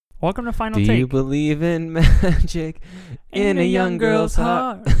Welcome to Final Do Take. you believe in magic in a young girl's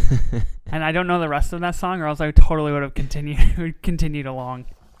heart? And I don't know the rest of that song, or else I totally would have continued along.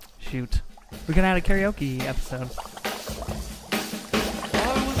 Shoot. We could have had a karaoke episode.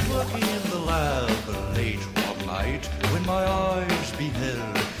 I was working in the lab late one night when my eyes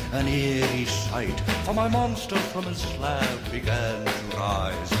beheld an eerie sight. For my monster from his slab began to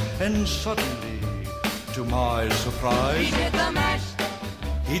rise, and suddenly, to my surprise, He did the mash,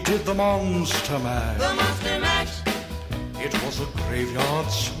 he did the monster mash. the monster mash. It was a graveyard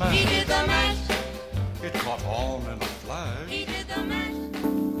smash. He did the mash, It caught on in a flash. he did the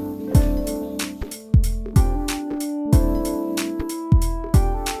mash.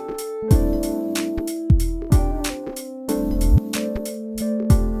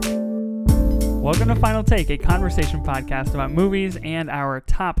 Welcome to Final Take, a conversation podcast about movies and our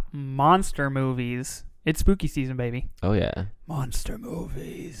top monster movies. It's spooky season, baby. Oh yeah, Monster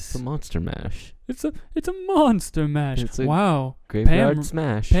movies. it's a monster mash. It's a monster mash. It's a Wow. Graveyard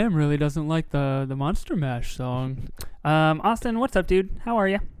smash. Pam really doesn't like the Monster Mash song. Austin, what's up, dude? How are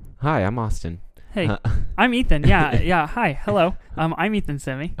you? Hi, I'm Austin. Hey, I'm Ethan. Yeah. Hi, hello. I'm Ethan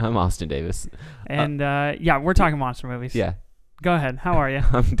Simi, I'm Austin Davis. and we're talking monster movies. Yeah, Go ahead. How are you,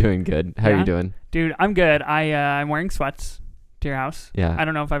 I'm doing good. How are Yeah? you doing? dude? I'm good. I'm wearing sweats to your house. Yeah, I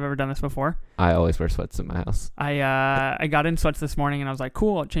don't know if I've ever done this before. I always wear sweats in my house. I got in sweats this morning, and I was like,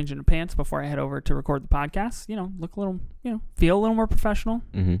 cool. I'll change into pants before I head over to record the podcast. Look a little, feel a little more professional.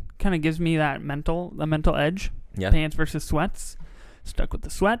 Mm-hmm. Kind of gives me that mental edge. Yeah. Pants versus sweats. Stuck with the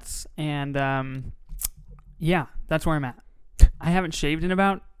sweats, and that's where I'm at. I haven't shaved in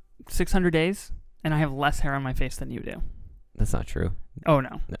about 600 days, and I have less hair on my face than you do. That's not true. Oh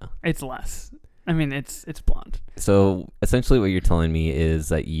no, No. it's less. I mean, it's blonde. So essentially, what you're telling me is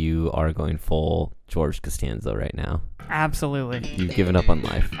that you are going full George Costanza right now. Absolutely. You've given up on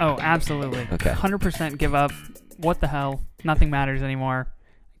life. Oh, absolutely. Okay. 100% give up. What the hell? Nothing matters anymore.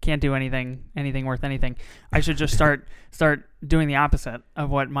 Can't do anything worth anything. I should just start doing the opposite of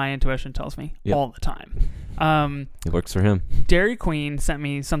what my intuition tells me Yep. all the time. It works for him. Dairy Queen sent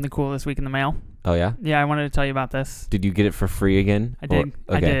me something cool this week in the mail. Oh yeah. Yeah, I wanted to tell you about this. Did you get it for free again? I did.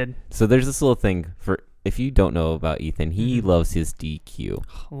 Or- I okay. did. So there's this little thing for if you don't know about Ethan, he Mhm. loves his DQ.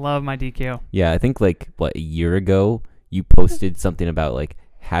 Love my DQ. Yeah, I think a year ago you posted something about like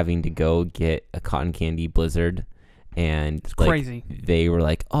having to go get a cotton candy blizzard, and It's like, crazy. they were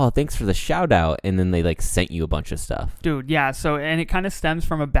like, "Oh, thanks for the shout out," and then they like sent you a bunch of stuff. Dude, yeah. So, and it kind of stems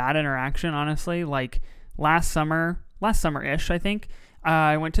from a bad interaction, honestly. Like last summer-ish, I think,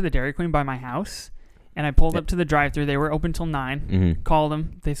 I went to the Dairy Queen by my house, and I pulled up to the drive-thru. They were open till 9. Mm-hmm. Called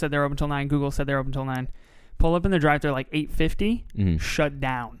them. They said they were open till 9. Google said they were open till 9. Pull up in the drive-thru like 8:50. Mm-hmm. Shut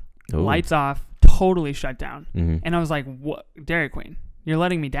down. Ooh. Lights off. Totally shut down. Mm-hmm. And I was like, "What, Dairy Queen? You're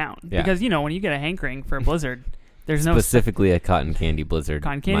letting me down." Yeah. Because when you get a hankering for a blizzard, there's no Specifically a cotton candy blizzard.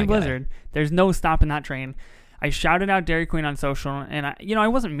 cotton candy my guy. blizzard. There's no stopping that train. I shouted out Dairy Queen on social, and I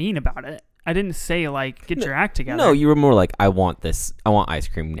wasn't mean about it. I didn't say like get your act together. No, you were more like, "I want this. I want ice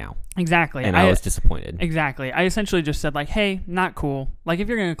cream now," exactly. and I was disappointed. Exactly. I essentially just said like, hey, not cool. Like if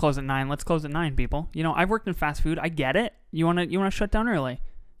you're gonna close at 9, let's close at 9, people. I've worked in fast food. I get it. You wanna shut down early.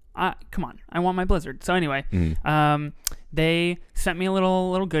 Come on. I want my blizzard. So anyway, Mhm. they sent me a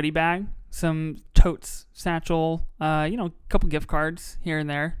little goodie bag, some totes, satchel, a couple gift cards here and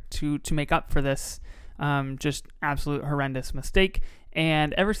there to make up for this just absolute horrendous mistake.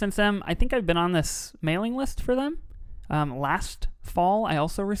 And ever since then, I think I've been on this mailing list for them. Last fall, I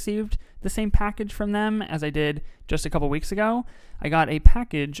also received the same package from them as I did just a couple weeks ago. I got a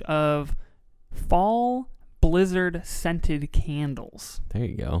package of fall blizzard scented candles. There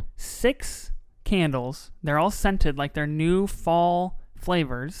you go. 6 candles. They're all scented like they're new fall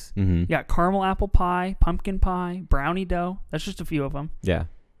flavors. Mm-hmm. You got caramel apple pie, pumpkin pie, brownie dough. That's just a few of them. Yeah.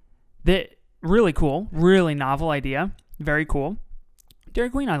 Really cool. Really novel idea. Very cool. Dairy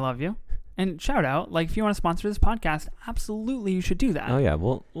Queen, I love you. And shout out, like if you want to sponsor this podcast, absolutely you should do that. Oh yeah.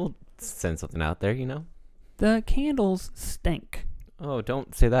 We'll send something out there. The candles stink. Oh,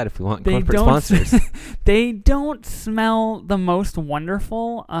 don't say that if we want They corporate don't sponsors. They don't smell the most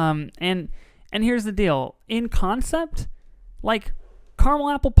wonderful. And here's the deal. In concept, like caramel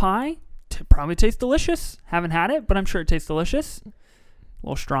apple pie probably tastes delicious. Haven't had it, but I'm sure it tastes delicious. A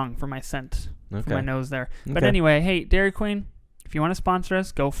little strong for my scent, for my nose there. But Okay. anyway, hey, Dairy Queen, if you want to sponsor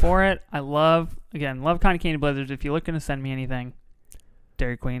us, go for it. I love cotton candy blizzards. If you're looking to send me anything,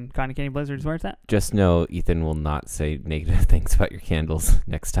 Dairy Queen, cotton candy blizzards, where's that? Just know Ethan will not say negative things about your candles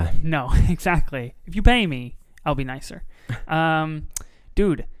next time. No, exactly. If you pay me, I'll be nicer.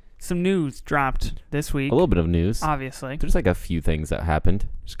 Dude, some news dropped this week. A little bit of news. Obviously, There's like a few things that happened.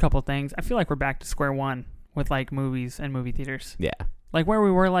 just a couple of things. I feel like we're back to square one with like movies and movie theaters, Yeah. like where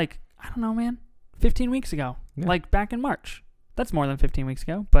we were like, I don't know, man, 15 weeks ago, Yeah. like back in March. That's more than 15 weeks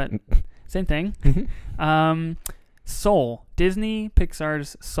ago, but same thing. Soul, Disney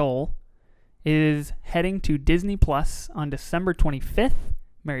Pixar's Soul, is heading to Disney Plus on December 25th.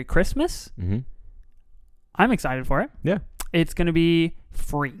 Merry Christmas. Mm-hmm. I'm excited for it. Yeah. It's going to be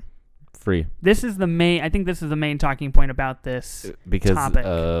free. Free. This is the main, I think this is the main talking point about this. Because Topic.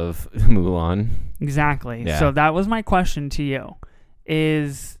 of Mulan. Exactly. Yeah. So that was my question to you.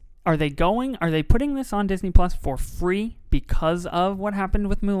 Are they putting this on Disney Plus for free because of what happened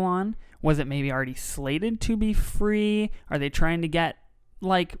with Mulan? Was it maybe already slated to be free? Are they trying to get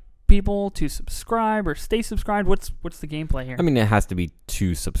like people to subscribe or stay subscribed? What's the gameplay here? I mean, it has to be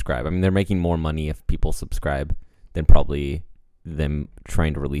to subscribe. I mean, they're making more money if people subscribe than probably them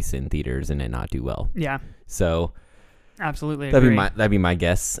trying to release it in theaters and it not do well. Yeah, So absolutely that'd agree. be my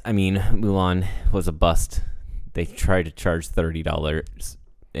guess. I mean, Mulan was a bust. They tried to charge $30.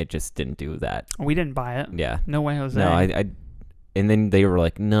 It just didn't do that. We didn't buy it. Yeah. No way, Jose. No, I and then they were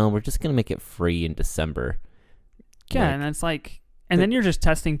like, no, we're just gonna make it free in December. Yeah, Like, and it's like, and then you're just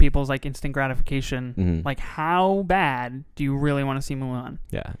testing people's like instant gratification. mhm. Like, how bad do you really want to see Mulan?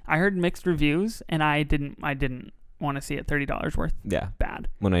 yeah, I heard mixed reviews, and I didn't want to see it $30 worth. yeah. Bad.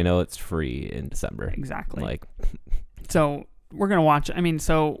 When I know it's free in December, Exactly. like, So we're gonna watch.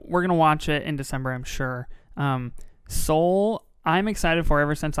 We're gonna watch it in December, I'm sure. Soul, I'm excited for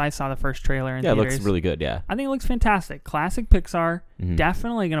ever since I saw the first trailer in yeah, it theaters. looks really good. Yeah, I think it looks fantastic. Classic Pixar. Mhm.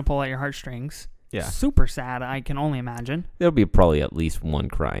 Definitely gonna pull at your heartstrings. Yeah. Super sad. I can only imagine. There'll be probably at least one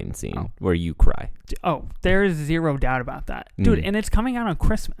crying scene Oh. where you cry. Oh, there is zero doubt about that, dude. Mhm. And it's coming out on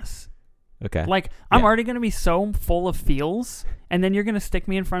Christmas. Okay. Like, I'm Yeah. already gonna be so full of feels, and then you're gonna stick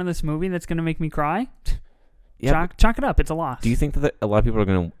me in front of this movie that's gonna make me cry. Yeah. Chalk it up. It's a loss. Do you think that a lot of people are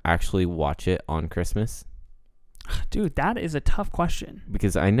gonna actually watch it on Christmas? Dude, that is a tough question.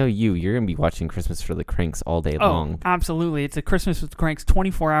 Because I know you're gonna be watching Christmas for the Cranks all day Oh, long. absolutely. It's a Christmas with Cranks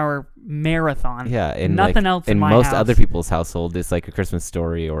 24-hour marathon. Yeah, and Nothing like, else in in my most house. other people's household, it's like a Christmas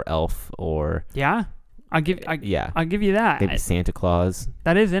Story or Elf or Yeah. I'll give yeah, you that. maybe Santa Claus.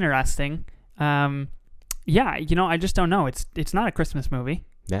 That is interesting. Yeah, I just don't know. It's not a Christmas movie.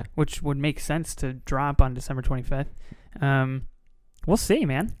 Yeah. Which would make sense to drop on December 25th. We'll see,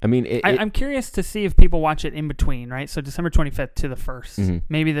 man. I mean, I'm curious to see if people watch it in between, right? So December 25th to the 1st. Mhm.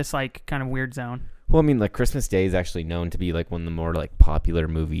 Maybe this like kind of weird zone. well, I mean, like Christmas Day is actually known to be like one of the more like popular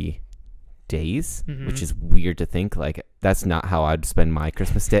movie days, Mhm. which is weird to think. Like that's not how I'd spend my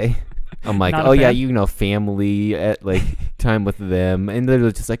Christmas day. I'm like, Not a oh yeah, fan? family at like time with them, and they're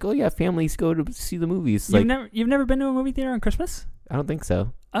just like, oh yeah, families go to see the movies. Like, You've never been to a movie theater on Christmas? I don't think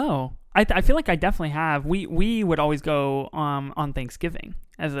so. Oh, I feel like I definitely have. We would always go on Thanksgiving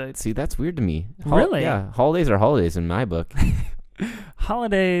as a See, that's weird to me. Really? Yeah, holidays are holidays in my book.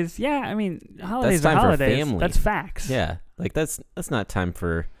 holidays. Yeah, I mean holidays time are for holidays. family. That's facts. Yeah, like that's not time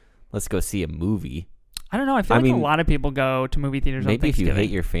for let's go see a movie. I don't know. I feel I like mean, a lot of people go to movie theaters on Maybe if Thanksgiving. you hate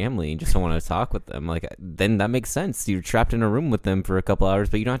your family and just don't want to talk with them, like then that makes sense. You're trapped in a room with them for a couple hours,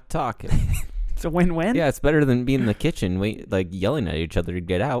 but you don't have to talk. It's a win-win. Yeah, it's better than being in the kitchen, like yelling at each other to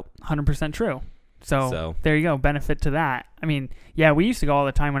get out. 100% true. So So. there you go. Benefit to that. I mean, yeah, we used to go all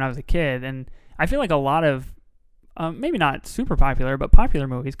the time when I was a kid, and I feel like a lot of maybe not super popular, but popular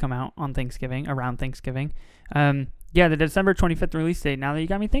movies come out on Thanksgiving, around Thanksgiving. Yeah, the December 25th release date. Now that you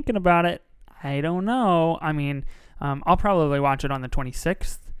got me thinking about it, I don't know. I mean, I'll probably watch it on the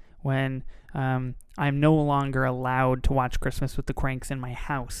 26th when I'm no longer allowed to watch Christmas with the Cranks in my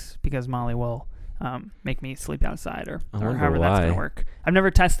house because Molly will make me sleep outside or wonder however that's going why. to work. I've never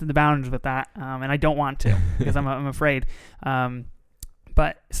tested the bounds with that, and I don't want to because I'm afraid.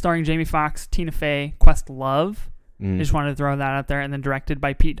 But starring Jamie Foxx, Tina Fey, Questlove. Mm. Just wanted to throw that out there. And then directed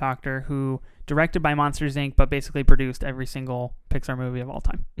by Pete Docter, who directed by Monsters, Inc., but basically produced every single Pixar movie of all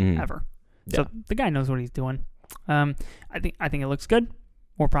time, ever. Yeah. So the guy knows what he's doing. I think it looks good.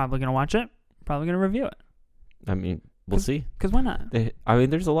 We're probably going to watch it. Probably going to review it. I mean, we'll see. Because why not? I mean,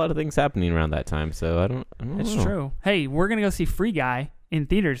 there's a lot of things happening around that time, so I don't It's know. true. Hey, we're going to go see Free Guy in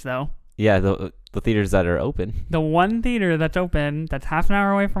theaters, though. Yeah, the theaters that are open. The one theater that's open, that's half an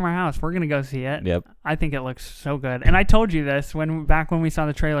hour away from our house, we're going to go see it. Yep. I think it looks so good. And I told you this back when we saw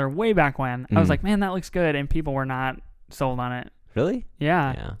the trailer, way back when. I was like, man, that looks good. And people were not sold on it. Really?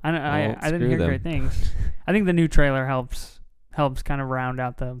 Yeah. Yeah. I didn't screw hear them. great things. I think the new trailer helps kind of round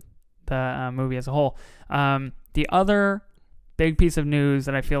out the movie as a whole. The other big piece of news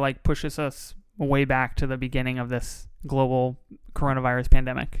that I feel like pushes us way back to the beginning of this global coronavirus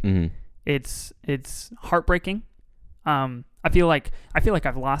pandemic. Mm-hmm. It's heartbreaking. I feel like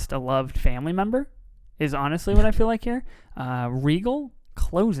I've lost a loved family member, is honestly what I feel like here. Regal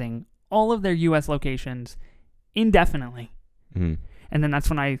closing all of their U.S. locations indefinitely. Mm-hmm. And then that's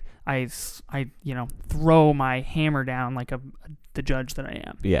when I throw my hammer down like the judge that I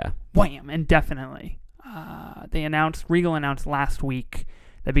am. Yeah. Wham! Indefinitely. Regal announced last week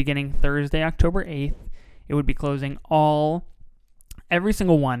that beginning Thursday, October 8th, it would be closing every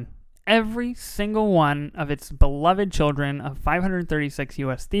single one of its beloved children of 536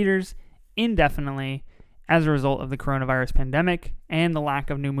 U.S. theaters indefinitely as a result of the coronavirus pandemic and the lack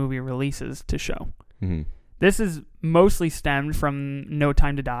of new movie releases to show. Mm-hmm. This is mostly stemmed from No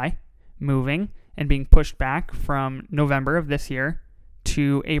Time to Die moving and being pushed back from November of this year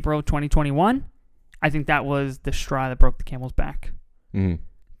to April 2021. I think that was the straw that broke the camel's back. Mm-hmm.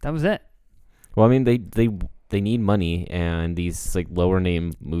 That was it. Well, I mean, they need money, and these like lower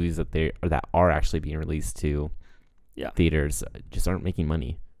name movies that are actually being released to theaters just aren't making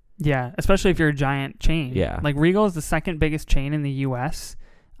money. Yeah, especially if you're a giant chain. Yeah. Like Regal is the second biggest chain in the U.S.,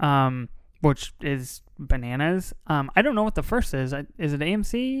 which is bananas. I don't know what the first is. Is it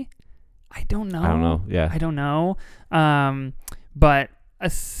AMC? I don't know. Yeah. I don't know. But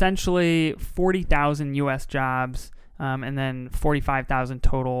essentially 40,000 U.S. jobs, and then 45,000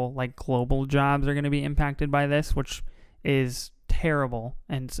 total like global jobs are going to be impacted by this, which is terrible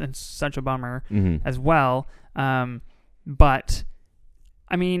and such a bummer as well. But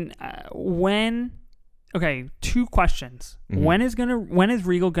I mean, two questions. Mm-hmm. When is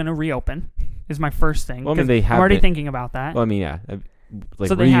Regal gonna reopen? Is my first thing. Well, I mean, they have I'm already been thinking about that. Well, I mean, yeah. Like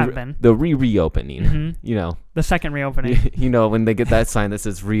so they have been. The reopening, Mhm. you know. The second reopening. You know, when they get that sign that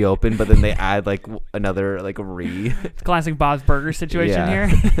says reopen, but then they add like another like re. Classic Bob's Burger situation Yeah.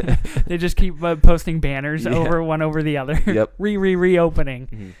 here. They just keep posting banners Yeah. over one over the other. Yep. Reopening.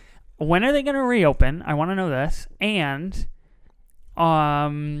 Mm-hmm. When are they going to reopen? I want to know this. And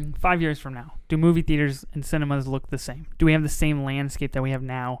 5 years from now, do movie theaters and cinemas look the same? Do we have the same landscape that we have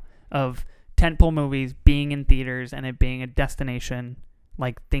now of tentpole movies being in theaters and it being a destination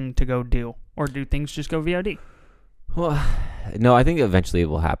like thing to go do? Or do things just go VOD? Well, no, I think eventually it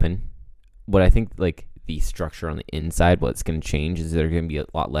will happen. What I think like the structure on the inside, what's going to change is there are going to be a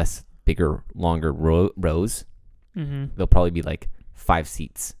lot less bigger, longer rows. Mm-hmm. There'll probably be like 5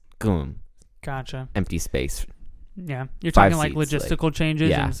 seats. Boom. Gotcha. Empty space. Yeah. You're 5 talking like seats, logistical changes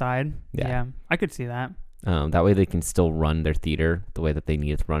yeah. inside. Yeah. I could see that. That way they can still run their theater the way that they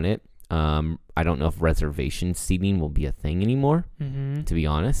need to run it. I don't know if reservation seating will be a thing anymore, Mm-hmm. to be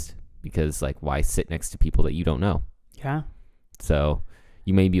honest, because like why sit next to people that you don't know? Yeah. So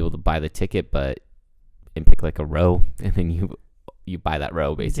you may be able to buy the ticket, and pick like a row, and then you buy that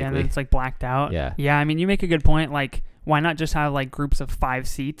row basically. Yeah, and then it's like blacked out. Yeah. Yeah, I mean, you make a good point. Like, why not just have like groups of 5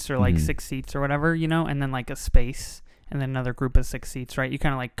 seats or like Mhm. 6 seats or whatever, and then like a space and then another group of 6 seats, right? You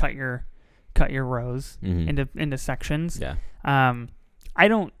kind of like cut your rows Mhm. into sections. Yeah.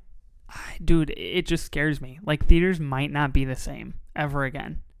 Dude, it just scares me. Like, theaters might not be the same ever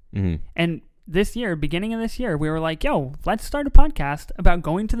again. Mm-hmm. And beginning of this year, we were like, yo, let's start a podcast about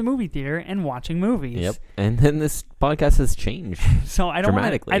going to the movie theater and watching movies. Yep. And then this podcast has changed. So I don't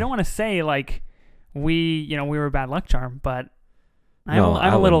dramatically. want to say like we were a bad luck charm, but No,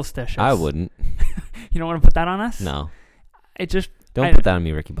 I'm I a little wouldn't. suspicious. I wouldn't. You don't want to put that on us? No. It just Don't put that on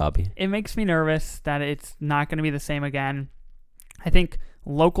me, Ricky Bobby. it makes me nervous that it's not going to be the same again. I think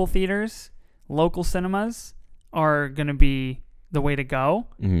local theaters, local cinemas are going to be the way to go.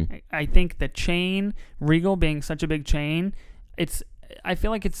 Mm-hmm. I think the chain, Regal being such a big chain, I feel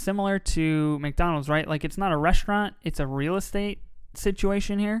like it's similar to McDonald's, right? Like, it's not a restaurant, it's a real estate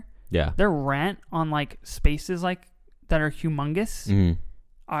situation here. Yeah. Their rent on like spaces like that are humongous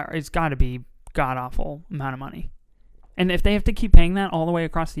Mm-hmm. it's got to be god awful amount of money. And if they have to keep paying that all the way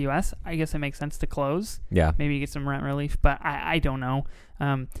across the U.S., I guess it makes sense to close. Yeah. Maybe get some rent relief, but I don't know.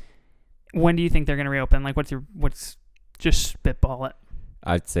 When do you think they're going to reopen? Like, what's just spitball it?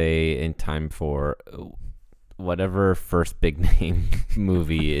 I'd say in time for whatever first big name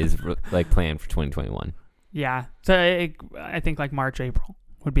movie is like planned for 2021. Yeah. So I think like March, April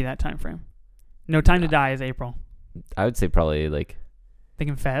would be that time frame. No Time to Die is April. I would say probably like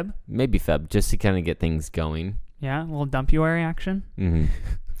Thinking Feb? maybe Feb, just to kind of get things going. Yeah, a little Dumpuary action. Mm-hmm.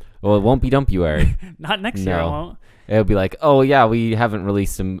 Well, it won't be Dumpuary. Not next year, it won't. It'll be like, oh yeah, we haven't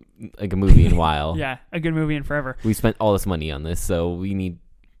released a movie in a while. Yeah, a good movie in forever. We spent all this money on this, so we need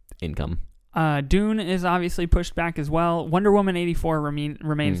income. Dune is obviously pushed back as well. Wonder Woman 84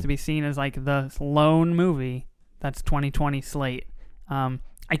 remains to be seen as like the lone movie that's 2020 slate.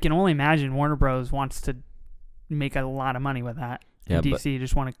 I I can only imagine Warner Bros. Wants to make a lot of money with that. Yeah, And but- DC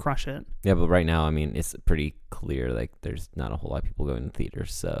just want to crush it. Yeah, but right now, I mean, it's pretty clear. Like, there's not a whole lot of people going to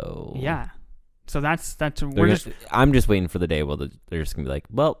theaters, so Yeah. So that's They're we're gonna- just I'm just waiting for the day where they're just gonna be like,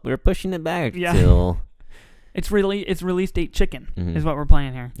 well, we're pushing it back Yeah. till it's release date chicken Mhm. is what we're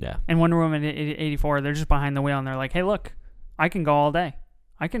playing here. yeah. And Wonder Woman 84, they're just behind the wheel and they're like, hey, look, I can go all day.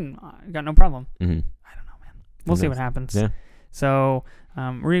 I got no problem. hmm I don't know, man. We'll see what happens. Yeah. So,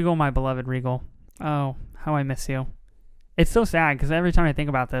 Regal, my beloved Regal. Oh, how I miss you. It's so sad because every time I think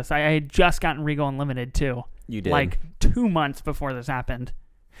about this, I had just gotten Regal Unlimited too. You did. Like 2 months before this happened.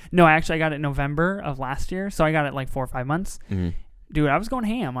 No, actually, I got it November of last year. So I got it like 4 or 5 months. hmm Dude, I was going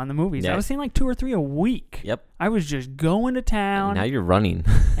ham on the movies. Yeah. I was seeing like 2 or 3 a week. Yep. I was just going to town. Now you're running.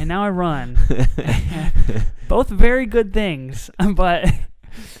 And now I run. Both very good things, but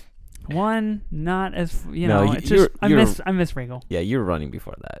one not as No, it's just you're- I miss Regal. Yeah, you were running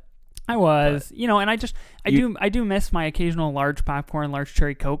before that. I was, and I You- do miss my occasional large popcorn, large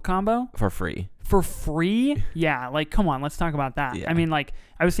cherry Coke combo For free. for free. Yeah, like come on, let's talk about that. Yeah. I mean, like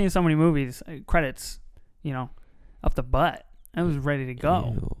I was seeing so many movies, credits, up the butt. I was ready to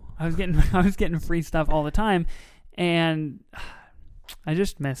go. Ew. I was getting free stuff all the time, and I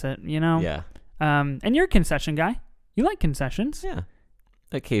just miss it. Yeah. And you're a concession guy. You like concessions. Yeah.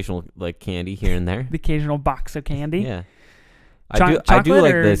 Occasional like candy here and there. The occasional box of candy. Yeah. Cho- I do chocolate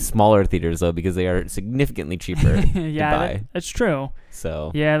like or- the smaller theaters though because they are significantly cheaper to Yeah, buy. that's true.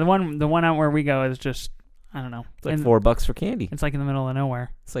 So Yeah, the one out where we go is just I don't know. it's like And $4 for candy. It's like in the middle of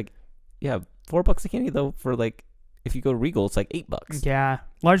nowhere. It's like $4 a candy though for like if you go to Regal it's like $8. Yeah,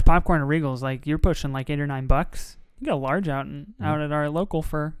 large popcorn at Regal's like you're pushing like $8 or $9. You get a large out at our local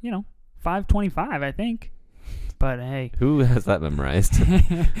for $5.25 I think. But hey, Who has that memorized?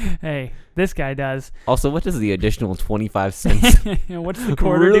 hey, this guy does. Also, what does the additional 25 cents What's the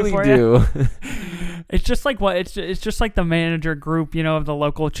quarter really do for you? do? It's just like it's just like the manager group, of the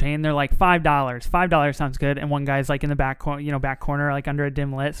local chain. They're like $5. $5 sounds good. And one guy's like in the back corner, like under a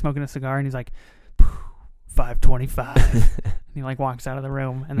dim lit, smoking a cigar, and he's like, $5.25. And he like walks out of the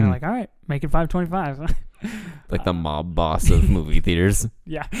room, and they're like, all right, make it $5.25. Like the mob boss of movie theaters.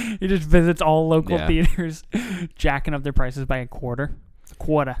 Yeah, he just visits all local Yeah. theaters, jacking up their prices by a quarter.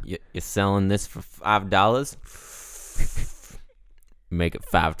 You're selling this for $5? Make it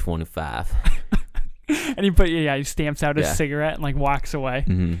 $5.25. And he stamps out his Yeah. cigarette and like walks away.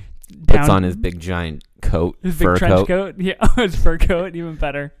 Mm-hmm. Down- Puts on his big giant coat, his fur big trench coat. coat. Yeah, his fur coat, even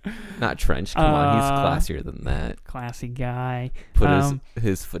better. Not trench. Come on, he's Uh, classier than that. Classy guy. Put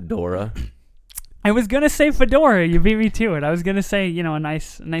his fedora. I was gonna say fedora. You beat me to it. I was gonna say a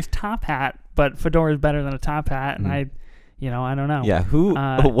nice top hat, but fedora is better than a top hat, and I don't know. Yeah, who?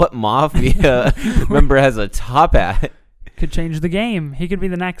 Uh, What mafia member has a top hat? Could change the game. He could be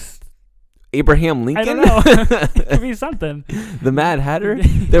the next. Abraham Lincoln? I don't know. It could be something. The Mad Hatter?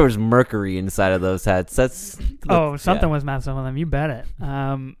 There was mercury inside of those hats. Something was messing with him. You bet it.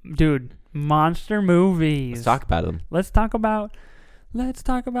 Dude, monster movies. Let's talk about them. Let's talk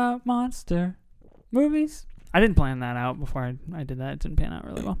about monster movies. I didn't plan that out before I did that. It didn't pan out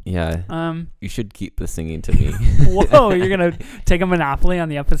really well. Yeah, you should keep the singing to me. Whoa, you're gonna take a monopoly on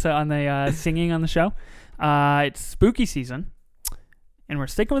the episode on the singing on the show. It's spooky season, and we're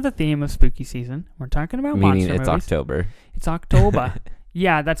sticking with the theme of spooky season. We're talking about Meaning monster it's movies. October. It's October.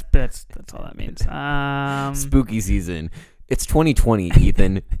 Yeah, that's all that means. Spooky season. It's 2020,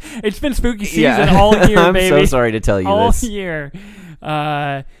 Ethan. It's been spooky season all year, I'm baby. so sorry to tell you all this. year.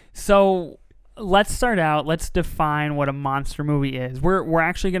 So let's start out. Let's define what a monster movie is. We're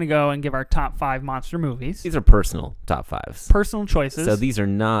actually going to go and give our top 5 monster movies. These are personal top 5s. Personal choices. So these are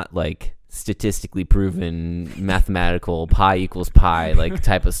not like statistically proven mathematical pi equals pi like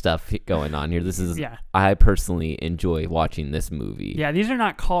type of stuff going on here. This is I personally enjoy watching this movie. Yeah, these are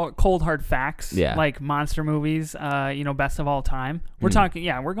not cold hard facts. Yeah. Like monster movies. Best of all time. We're talking.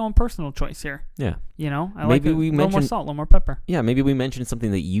 Yeah, we're going personal choice here. Yeah. I Maybe like we a little more mentioned- salt, a little more pepper. Yeah, maybe we mentioned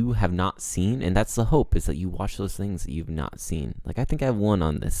something that you have not seen, and that's the hope, is that you watch those things that you've not seen. Like, I think I have one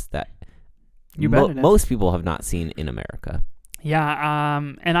on this that You bet it is. most people have not seen in America. Yeah.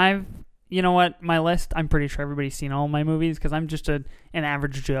 And I've. You know what? My list, I'm pretty sure everybody's seen all my movies because I'm just an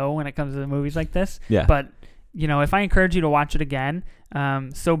average Joe when it comes to movies like this. Yeah. But, if I encourage you to watch it again,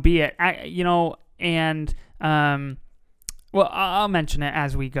 so be it. I'll mention it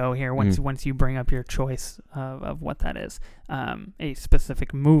as we go here once you bring up your choice of what that is. A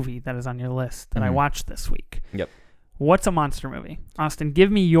specific movie that is on your list that I watched this week. Yep. What's a monster movie? Austin,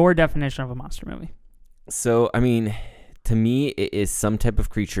 give me your definition of a monster movie. So, I mean, to me, it is some type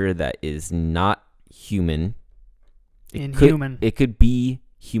of creature that is not human. Inhuman. It could be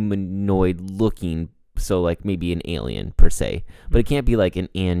humanoid looking, so like maybe an alien per se, but it can't be like an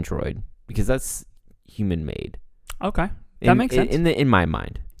android because that's human made. Okay, that makes sense. In my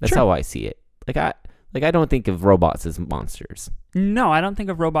mind. That's Sure. how I see it. I don't think of robots as monsters. No, I don't think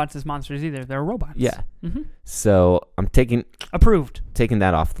of robots as monsters either. They're robots. Yeah. Hmm. So I'm taking Approved.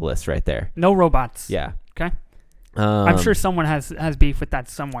 that off the list right there. No robots. Yeah. Okay. I'm sure someone has beef with that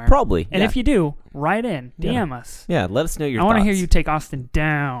somewhere. Probably. And yeah. if you do, write in, Yeah. DM us. Yeah, let us know your I want to hear thoughts. you take Austin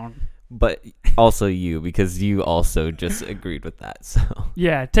down. But also you, because you also just agreed with that. So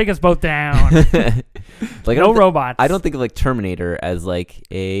Yeah, take us both down. like No robots. I don't think of like Terminator as like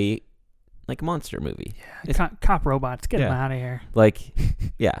a monster movie. It's- Cop robots. Get them Yeah. out of here. Like,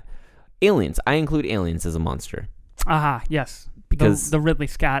 yeah, aliens. I include aliens as a monster Aha, yes. because the Ridley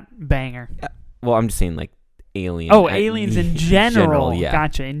Scott banger. well, I'm just saying like alien. Oh, aliens in general. yeah.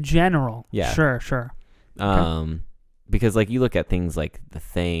 Gotcha. In general. Yeah. Sure. Because like you look at things like The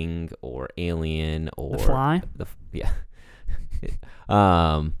Thing or Alien or The Fly. Yeah.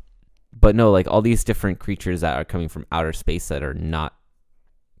 But no, like all these different creatures that are coming from outer space that are not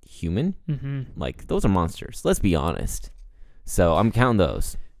human, Mm-hmm. like those are monsters. Let's be honest. So I'm counting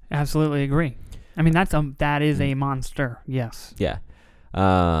those. Absolutely agree. I mean, that is a monster. Yes. Yeah.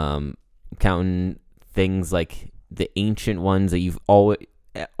 Counting things like the ancient ones that you've always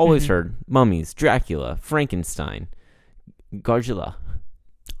Mhm. heard: mummies, Dracula, Frankenstein, Godzilla.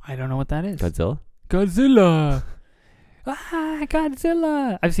 I don't know what that is. Godzilla. Godzilla.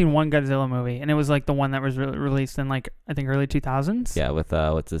 Godzilla. I've seen one Godzilla movie, and it was like the one that was released in like I think early 2000s. Yeah, with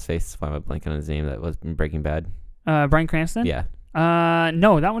what's his face? Why am I blanking on his name? That was in Breaking Bad. Bryan Cranston. Yeah.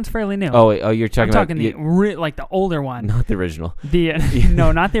 No, that one's fairly new. Oh, wait, you're I'm talking talking about like the older one. not the original. The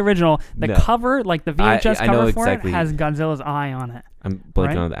no, not the original. The No. cover, like the VHS I know cover for exactly. it, has Godzilla's eye on it. I'm blanking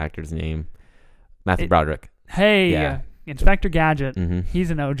Right? on the actor's name. Matthew It- Broderick. Hey, Yeah. Inspector Gadget. Mm-hmm.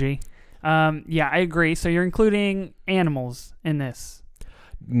 He's an OG. Yeah, I agree. So you're including animals in this.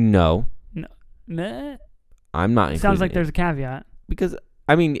 No, Nah. I'm not. Sounds like including there's a caveat. it. Because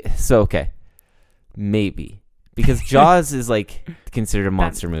I mean, so okay, maybe because Jaws is like considered a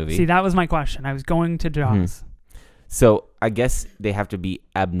monster movie. See, that was my question. I was going to Jaws. So I guess they have to be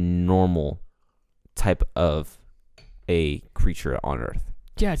abnormal type of a creature on Earth.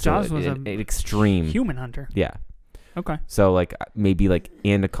 Yeah, So Jaws was an a extreme. human hunter. Yeah. Okay. So like maybe like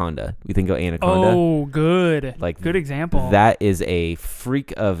Anaconda. We think of Anaconda. Oh, good. Like Good example. That is a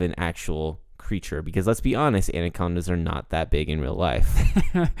freak of an actual creature because let's be honest, anacondas are not that big in real life.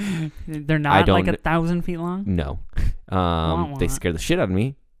 They're not like don't- 1,000 feet long? No. Wah, They wah. scare the shit out of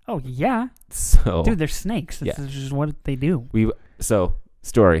me. Oh, yeah. So Dude, they're snakes. This Yeah. is just what they do.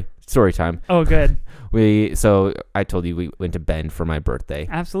 story time. Oh, good. So I told you we went to Bend for my birthday.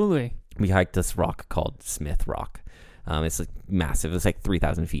 Absolutely. We hiked this rock called Smith Rock. It's like massive. It's like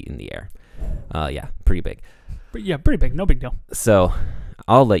 3,000 feet in the air. Yeah, pretty big. But yeah, pretty big. No big deal. So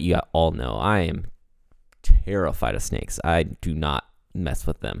I'll let you all know I am terrified of snakes. I do not mess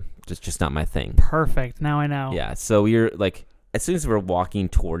with them. Just not my thing. Perfect. Now I know. Yeah. So we're like, as soon as we're walking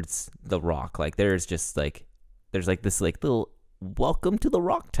towards the rock, like there's this like little welcome to the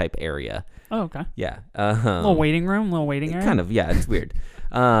rock type area. Oh, okay. Yeah. Little waiting room, little waiting area. Kind of. Yeah. It's weird.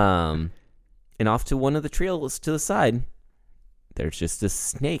 And off to one of the trails to the side, there's just a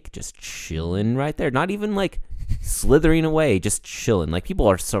snake just chilling right there. Not even like slithering away, just chilling. Like people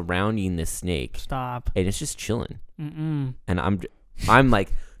are surrounding this snake, Stop. and it's just chilling. Mm-mm. And I'm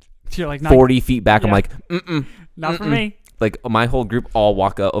like You're like, 40 feet back. I'm yeah. like, mm-mm. not for mm-mm. me. Like my whole group all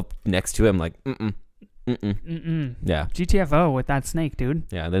walk up next to him. Like, mm-mm, mm-mm. Mm-mm. Yeah, GTFO with that snake, dude.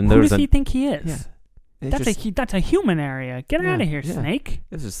 yeah. Then Who there's does he think he is? Yeah. That's a human area. Get Yeah, out of here, yeah. snake.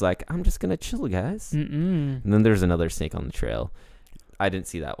 It's just like I'm just gonna chill, guys. Mm-mm. And then there's another snake on the trail. I didn't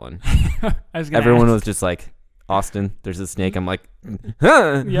see that one. I was gonna Everyone ask. was just like, Austin, there's a snake. I'm like,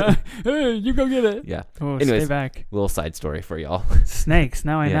 huh? Yeah. Hey, you go get it. Yeah. Oh, Anyways. stay back. Little side story for y'all. Snakes.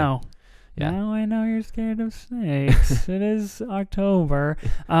 Now I Yeah. know. Yeah. Now I know you're scared of snakes. It is October.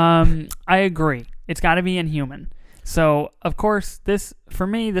 I agree. It's got to be inhuman. So, of course, this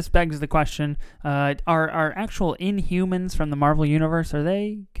begs the question, are actual Inhumans from the Marvel Universe, are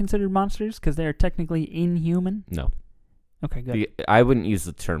they considered monsters because they are technically inhuman? No. Okay, good. I wouldn't use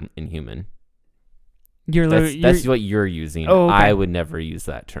the term inhuman. You're That's what you're using. Oh, okay. I would never use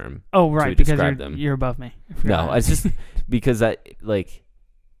that term. oh, right, to because describe them. you're above me. I No, forgot. it's just because that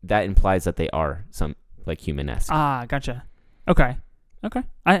implies that they are some like human-esque. Ah, gotcha. Okay.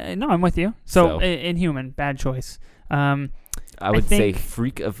 No, I'm with you. So, Inhuman, bad choice. I would say think-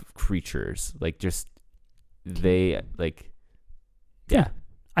 freak of creatures. Like just they like. Yeah.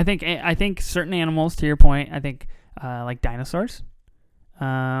 I think certain animals, to your point, I think like dinosaurs.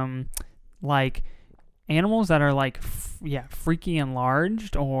 like animals that are like freaky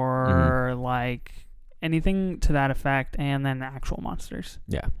enlarged or like anything to that effect, and then actual monsters.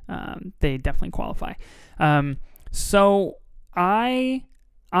 Yeah. They definitely qualify. So I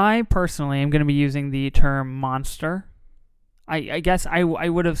personally am going to be using the term monster. I guess I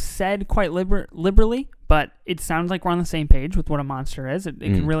would have said quite liberally, but it sounds like we're on the same page with what a monster is. It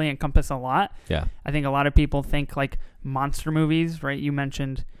can really encompass a lot. Yeah. I think a lot of people think like monster movies, right? You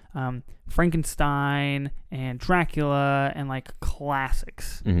mentioned Frankenstein and Dracula and like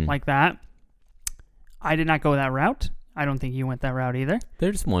classics like that. I did not go that route. I don't think you went that route either.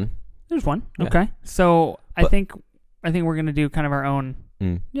 There's one. There's one. Yeah. Okay. So I think we're going to do kind of our own,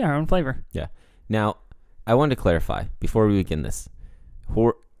 our own flavor. Yeah. Now, I wanted to clarify before we begin this.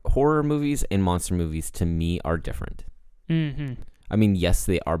 Horror movies and monster movies to me are different. Mm-hmm. I mean, yes,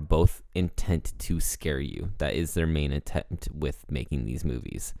 they are both intent to scare you. That is their main intent with making these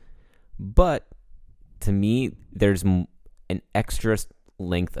movies. But to me, there's an extra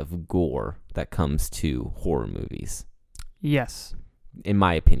length of gore that comes to horror movies. Yes. In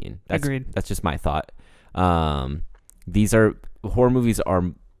my opinion. Agreed. That's just my thought. Horror movies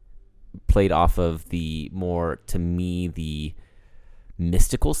are played off of the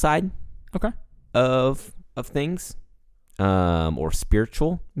mystical side of things, or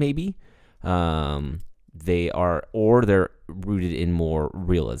spiritual maybe. They're rooted in more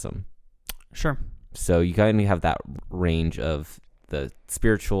realism. Sure. So you kind of have that range of the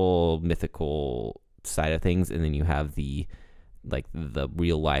spiritual, mythical side of things, and then you have the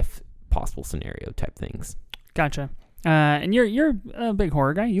real life possible scenario type things. Gotcha. And you're a big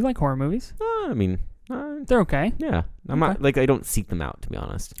horror guy. You like horror movies? I mean, they're okay. yeah. I'm not like, I don't seek them out, to be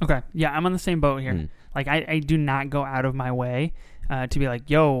honest. Okay. Yeah, I'm on the same boat here. Like I do not go out of my way to be like,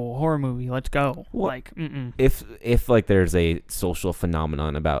 yo, horror movie, let's go. Well, like, if like there's a social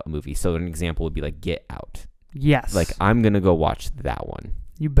phenomenon about a movie, so an example would be like Get Out. Yes. Like, I'm gonna go watch that one.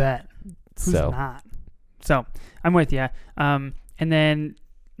 You bet. Who's So not? So I'm with you. And then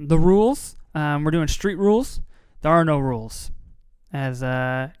the rules. We're doing street rules. There are no rules. As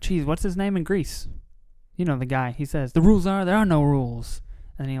what's his name in Greece? You know the guy. He says the rules are there are no rules,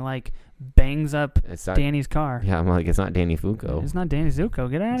 and he like bangs up it's not Danny's car. Yeah, I'm like, it's not Danny Fuco. It's not Danny Zuko.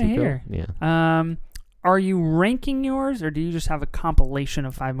 Get out of here. Yeah. Are you ranking yours, or do you just have a compilation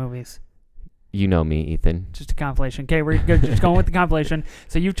of 5 movies? You know me, Ethan. Just a compilation. Okay, we're just going with the compilation.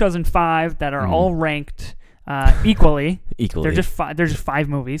 So you've chosen 5 that are all ranked equally. Equally. They're just 5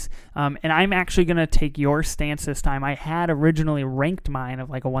 movies. And I'm actually gonna take your stance this time. I had originally ranked mine of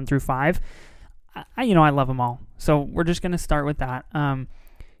like a 1 through 5. I love them all. So we're just gonna start with that.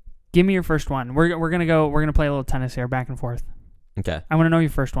 Give me your first one. We're gonna play a little tennis here, back and forth. Okay. I want to know your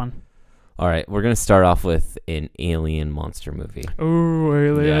first one. All right. We're gonna start off with an alien monster movie. Oh,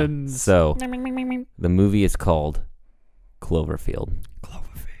 aliens. Yeah. So the movie is called Cloverfield.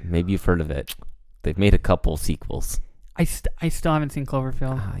 Maybe you've heard of it. They've made a couple sequels. I still haven't seen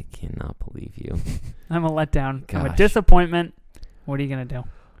Cloverfield. I cannot believe you. I'm a letdown. I'm a Gosh. disappointment. What are you gonna do?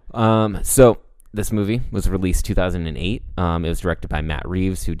 So this movie was released 2008. It was directed by Matt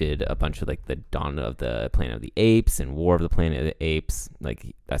Reeves, who did a bunch of like the Dawn of the Planet of the Apes and War of the Planet of the Apes.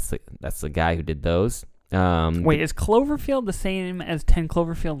 Like that's the guy who did those. Wait, is Cloverfield the same as 10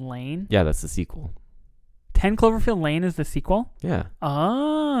 Cloverfield Lane? Yeah, that's the sequel. 10 Cloverfield Lane is the sequel? Yeah.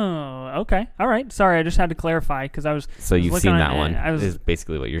 Oh, okay. All right. Sorry, I just had to clarify because I was. So you've looking seen on that it, one. I was- Is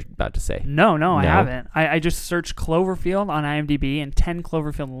basically what you're about to say. No, I No? haven't. I just searched Cloverfield on IMDb, and 10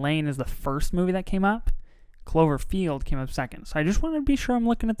 Cloverfield Lane is the first movie that came up. Cloverfield came up second. So I just wanted to be sure I'm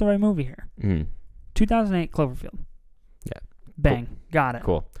looking at the right movie here. 2008 Cloverfield. Yeah. Bang. Got it.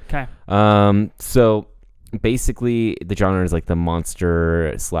 Cool. Okay. So basically the genre is like the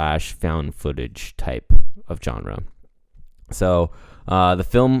monster / found footage type of genre. So the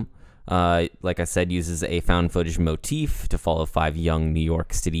film, like I said, uses a found footage motif to follow 5 young New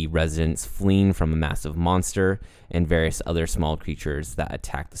York City residents fleeing from a massive monster and various other small creatures that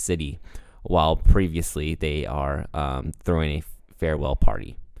attack the city, while previously they are throwing a farewell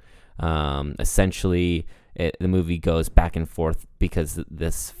party. Essentially, the movie goes back and forth because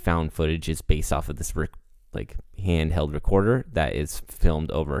this found footage is based off of this handheld recorder that is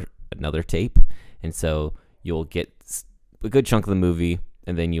filmed over another tape, and so you'll get a good chunk of the movie,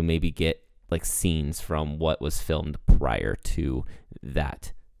 and then you'll maybe get like scenes from what was filmed prior to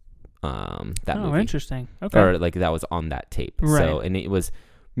that movie. Interesting. Okay. Or like that was on that tape. Right. So, and it was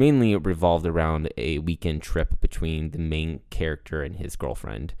mainly revolved around a weekend trip between the main character and his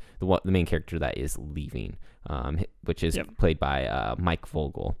girlfriend, the main character that is leaving, which is played by Mike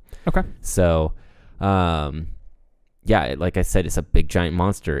Vogel. Okay. So yeah, like I said, it's a big giant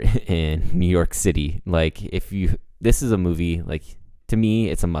monster in New York City. Like this is a movie, like to me,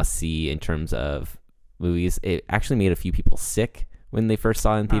 it's a must see in terms of movies. It actually made a few people sick when they first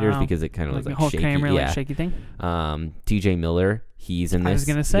saw it in theaters because it kind of was the like whole shaky. camera, Yeah. like shaky thing. TJ Miller, he's in this. I was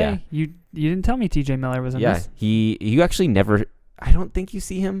gonna say you didn't tell me TJ Miller was in this. You actually never. I don't think you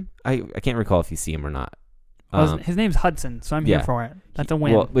see him. I can't recall if you see him or not. His name's Hudson, so I'm here for it. That's a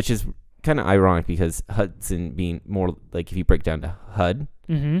win. Well, which is kind of ironic because Hudson being more like if you break down to HUD,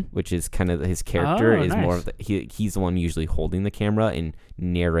 which is kind of his character is more of he's the one usually holding the camera and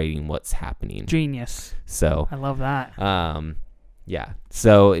narrating what's happening. Genius. So I love that. Yeah.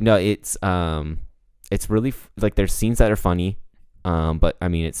 So no, it's really like there's scenes that are funny. But I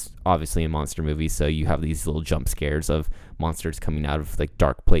mean, it's obviously a monster movie, so you have these little jump scares of monsters coming out of like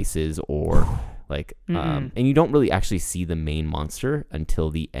dark places or like, and you don't really actually see the main monster until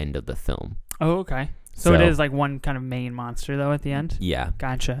the end of the film. Oh, okay. So it is like one kind of main monster though at the end. Yeah.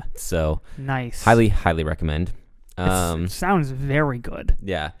 Gotcha. So nice. Highly recommend. It sounds very good.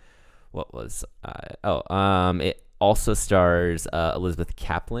 Yeah. What was? It also stars Elizabeth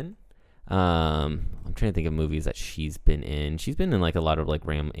Kaplan. I'm trying to think of movies that she's been in. She's been in like a lot of like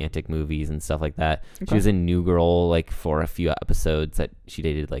romantic movies and stuff like that. Okay. She was in New Girl like for a few episodes that she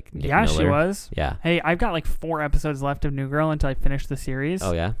dated like Nick Miller. She was. Yeah. Hey, I've got like 4 episodes left of New Girl until I finish the series.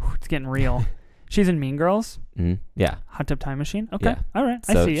 Oh yeah. It's getting real. She's in Mean Girls. Yeah. Hot Tub Time Machine. Okay. Yeah. All right.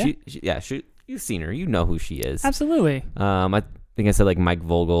 So I see you. You've seen her. You know who she is. Absolutely. I think I said like Mike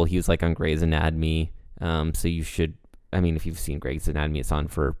Vogel. He was like on Grey's Anatomy. So you should. I mean, if you've seen Grey's Anatomy, it's on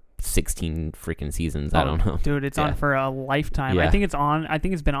for 16 freaking seasons. I don't know, dude. It's on for a lifetime. Yeah. I think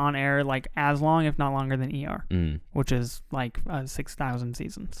it's been on air like as long, if not longer, than ER, which is like 6,000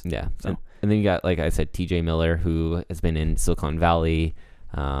 seasons. Yeah. So and then you got, like I said, TJ Miller, who has been in Silicon Valley,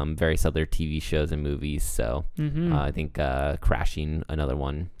 various other TV shows and movies. So I think Crashing, another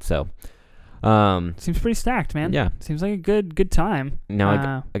one. So seems pretty stacked, man. Yeah. Seems like a good time.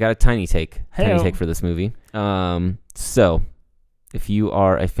 Now I got a tiny take for this movie. So if you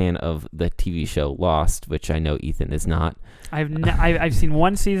are a fan of the TV show Lost, which I know Ethan is not, I've seen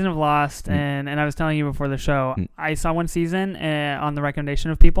one season of Lost, and I was telling you before the show, I saw one season on the recommendation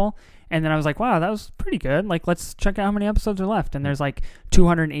of people, and then I was like, wow, that was pretty good. Like, let's check out how many episodes are left, and there's like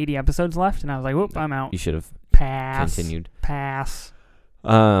 280 episodes left, and I was like, whoop, I'm out. You should have continued. Pass.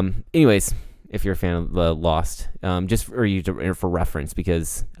 Anyways, if you're a fan of the Lost, just for reference,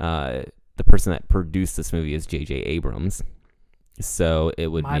 because the person that produced this movie is J.J. Abrams. So it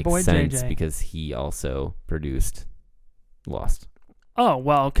would make sense because he also produced Lost. Oh,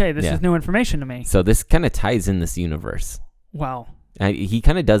 well, okay. This is new information to me. So this kind of ties in this universe. Wow. He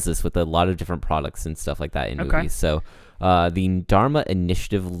kind of does this with a lot of different products and stuff like that in movies. So the Dharma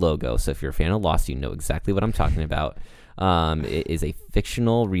Initiative logo, so if you're a fan of Lost, you know exactly what I'm talking about. It is a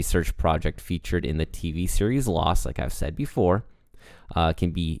fictional research project featured in the TV series Lost, like I've said before.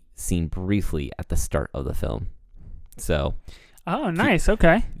 Can be seen briefly at the start of the film. So... Oh, nice.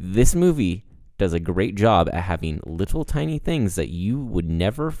 Okay. This movie does a great job at having little tiny things that you would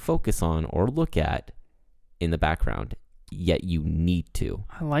never focus on or look at in the background, yet you need to.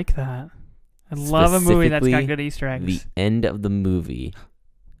 I like that. I love a movie that's got good Easter eggs. The end of the movie,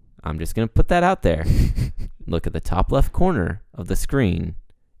 I'm just going to put that out there. Look at the top left corner of the screen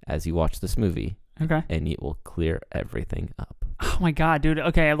as you watch this movie. Okay. And it will clear everything up. Oh my God, dude.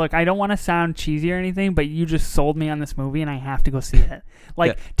 Okay, look, I don't want to sound cheesy or anything, but you just sold me on this movie and I have to go see it.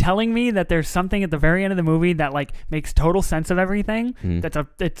 Like telling me that there's something at the very end of the movie that like makes total sense of everything.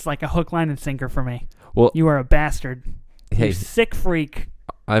 It's like a hook, line, and sinker for me. Well, you are a bastard. Hey, you sick freak.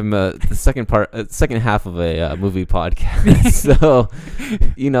 I'm the second half of a movie podcast, so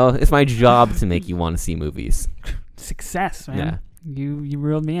it's my job to make you want to see movies. Success, man. Yeah. You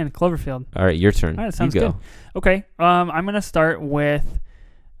reeled me in. Cloverfield. All right, your turn. All right, sounds good. Okay, I'm going to start with,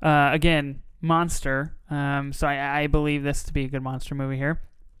 again, Monster. So I believe this to be a good monster movie here.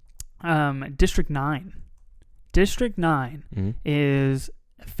 District 9. District 9 is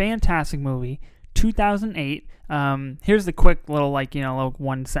a fantastic movie. 2008. Here's the quick little, little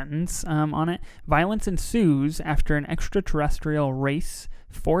one sentence on it. Violence ensues after an extraterrestrial race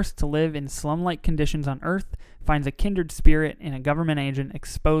forced to live in slum-like conditions on Earth finds a kindred spirit in a government agent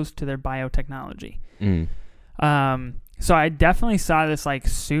exposed to their biotechnology. So I definitely saw this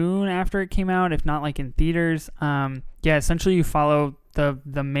soon after it came out, if not in theaters. Essentially you follow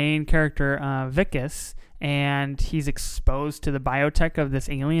the main character, Vicus, and he's exposed to the biotech of this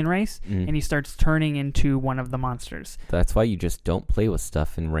alien race, and he starts turning into one of the monsters. That's why you just don't play with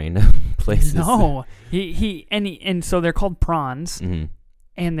stuff in random places. No, and so they're called prawns,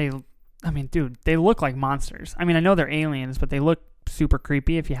 and I mean, dude, they look like monsters. I mean, I know they're aliens, but they look super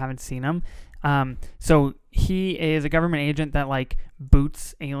creepy if you haven't seen them. So he is a government agent that like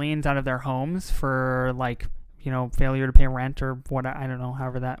boots aliens out of their homes for like, failure to pay rent or what, I don't know,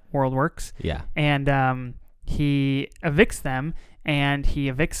 however that world works. Yeah. And he evicts them, and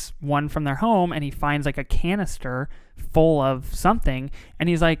he evicts one from their home, and he finds like a canister full of something, and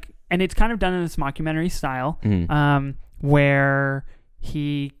he's like, and it's kind of done in this mockumentary style, where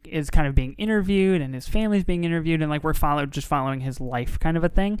he is kind of being interviewed and his family's being interviewed, and like we're following his life kind of a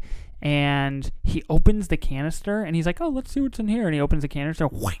thing. And he opens the canister and he's like, oh, let's see what's in here. And he opens the canister,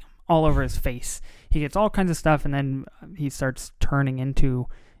 wham, all over his face. He gets all kinds of stuff, and then he starts turning into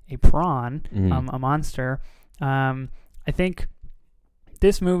a prawn, a monster. I think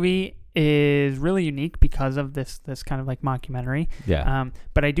this movie is really unique because of this kind of like mockumentary. Yeah.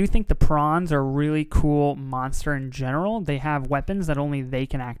 But I do think the prawns are a really cool monster in general. They have weapons that only they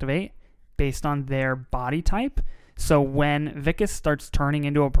can activate based on their body type. So when Vicus starts turning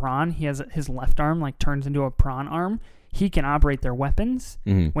into a prawn, he has his left arm like turns into a prawn arm. He can operate their weapons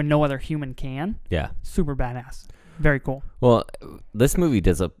when no other human can. Yeah. Super badass. Very cool. Well, this movie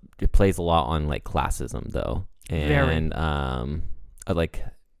it plays a lot on like classism though. And like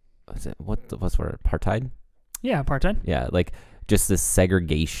what's the word? Apartheid? Yeah, apartheid. Yeah, like just this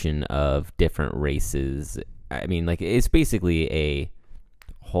segregation of different races. I mean, like it's basically a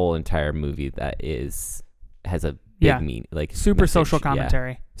whole entire movie that has a big meaning, like super message. social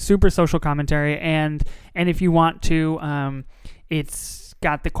commentary. Super social commentary, and if you want to, it's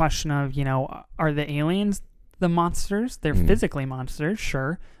got the question of, are the aliens the monsters? They're physically monsters,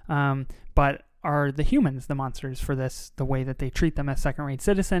 sure, but are the humans the monsters for this, the way that they treat them as second-rate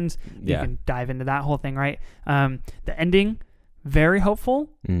citizens? You can dive into that whole thing, right? The ending, very hopeful,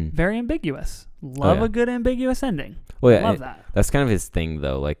 very ambiguous. Love a good ambiguous ending. Well, yeah, love that. That's kind of his thing,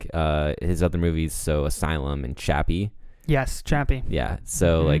 though. Like his other movies, so Asylum and Chappie. Yes, Chappie. Yeah,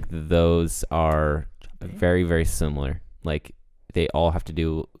 so like those are very, very similar. Like they all have to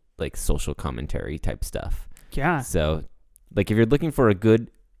do like social commentary type stuff. Yeah. So like if you're looking for a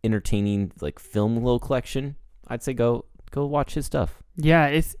good, entertaining like film little collection, I'd say go watch his stuff. Yeah,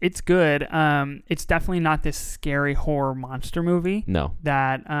 it's good. It's definitely not this scary horror monster movie. No.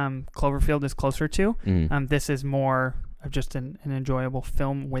 That Cloverfield is closer to. This is more of just an enjoyable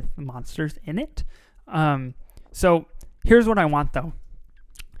film with monsters in it. So here's what I want though.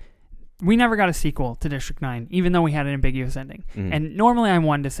 We never got a sequel to District 9, even though we had an ambiguous ending. And normally I'm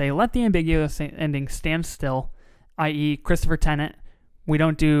one to say, let the ambiguous ending stand still, i.e. Christopher Tennant. We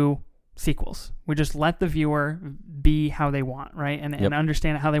don't do sequels. We just let the viewer be how they want, right? And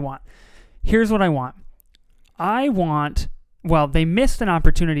understand it how they want. Here's what I want. They missed an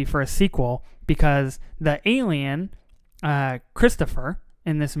opportunity for a sequel because the alien, Christopher,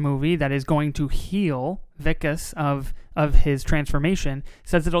 in this movie that is going to heal Vicus of his transformation,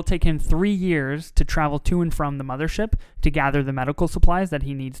 says it'll take him 3 years to travel to and from the mothership to gather the medical supplies that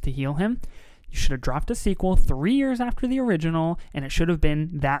he needs to heal him. You should have dropped a sequel 3 years after the original, and it should have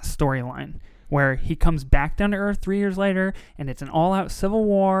been that storyline where he comes back down to Earth 3 years later, and it's an all-out civil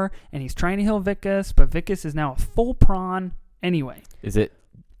war, and he's trying to heal Vicus, but Vicus is now a full prawn anyway. Is it...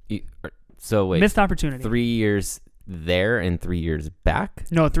 So wait. Missed opportunity. 3 years there and 3 years back?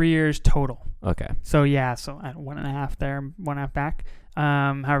 No, 3 years total. Okay. So 1.5 there, 1.5 back.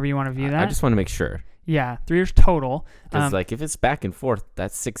 However you want to view that. I just want to make sure. Yeah, 3 years total. Because like if it's back and forth,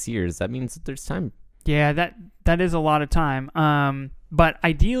 that's 6 years. That means that there's time. Yeah, that is a lot of time. But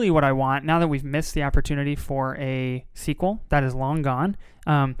ideally what I want, now that we've missed the opportunity for a sequel that is long gone,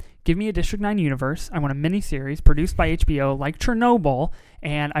 give me a District 9 universe. I want a miniseries produced by HBO like Chernobyl,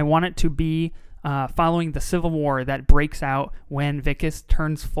 and I want it to be following the civil war that breaks out when Vicus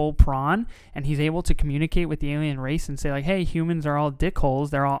turns full prawn, and he's able to communicate with the alien race and say like, hey, humans are all dickholes.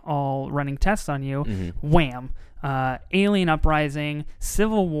 They're all running tests on you. Wham. Alien uprising,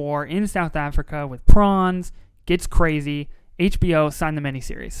 civil war in South Africa with prawns. Gets crazy. HBO, sign the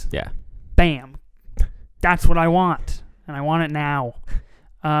miniseries. Yeah. Bam. That's what I want. And I want it now.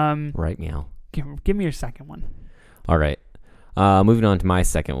 Right now. Give me your second one. All right. Moving on to my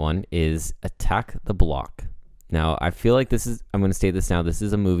second one is Attack the Block. Now, I feel like I'm going to state this now. This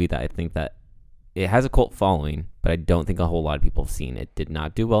is a movie that I think that it has a cult following, but I don't think a whole lot of people have seen it. It did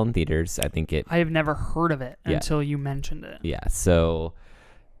not do well in theaters. I have never heard of it until you mentioned it. Yeah. So,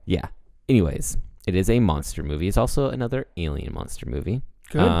 yeah. Anyways, it is a monster movie. It's also another alien monster movie.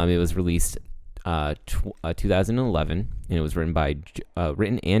 Good. It was released 2011, and it was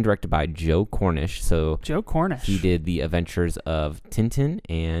written and directed by Joe Cornish. So Joe Cornish. He did the adventures of Tintin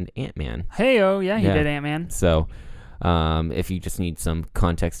and Ant-Man. Hey-oh, yeah, he did Ant-Man. So if you just need some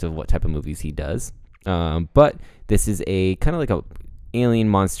context of what type of movies he does. But this is a kind of like a alien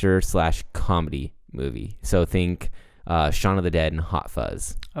monster / comedy movie. So think Shaun of the Dead and Hot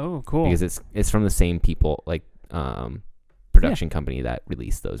Fuzz. Oh, cool. Because it's from the same people, like production company that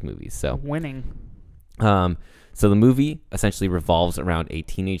released those movies. So winning. So the movie essentially revolves around a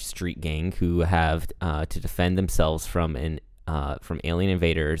teenage street gang who have to defend themselves from alien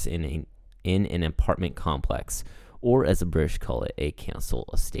invaders in an apartment complex, or as the British call it, a council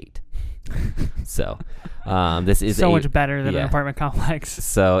estate. So this is so much better than an apartment complex.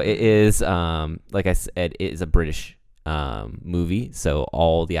 So it is, like I said, it is a British movie. So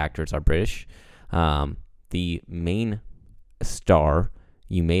all the actors are British. The main star,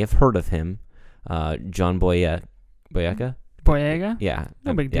 you may have heard of him, John Boyega. Boyega? Yeah.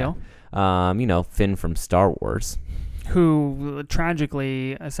 No big deal. Finn from Star Wars. Who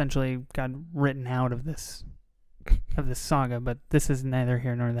tragically essentially got written out of this saga, but this is neither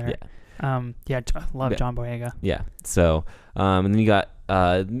here nor there. Yeah. I love John Boyega. Yeah. So, and then you got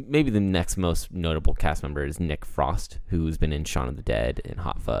maybe the next most notable cast member is Nick Frost, who's been in Shaun of the Dead and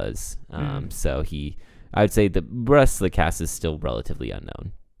Hot Fuzz. So I would say the rest of the cast is still relatively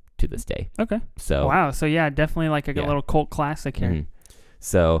unknown to this day. Okay. So wow. So yeah, definitely like a little cult classic here. Mm-hmm.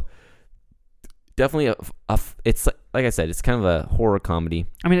 So definitely it's like I said, it's kind of a horror comedy.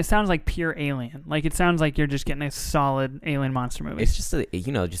 I mean, it sounds like pure Alien. Like it sounds like you're just getting a solid alien monster movie. It's just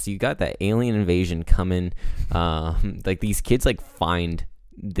you got that alien invasion coming. Like these kids like find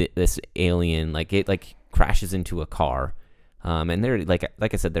this alien, like it like crashes into a car. And they're like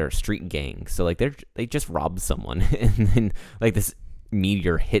I said, they're a street gang. So like they just robbed someone, and then like this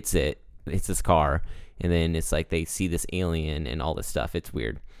meteor hits this car, and then it's like they see this alien and all this stuff. It's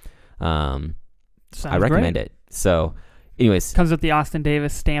weird. I recommend it. So, anyways, comes with the Austin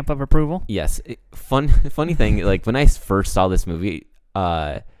Davis stamp of approval. Yes. Funny thing, like when I first saw this movie,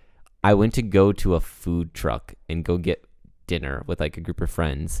 I went to go to a food truck and go get dinner with like a group of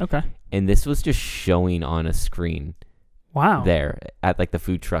friends. Okay. And this was just showing on a screen. Wow. There at like the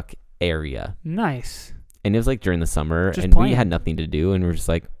food truck area. Nice. And it was like during the summer, just and playing. we had nothing to do, and we were just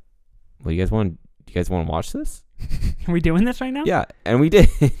like, "Well, do you guys want to watch this?" Are we doing this right now? Yeah, and we did.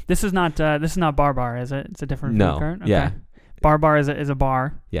 This is not Bar Bar, is it? It's a different food cart? Okay. Yeah. Bar Bar is a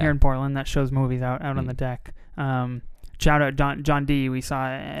bar Yeah. here in Portland that shows movies out on the deck. Shout out John D. We saw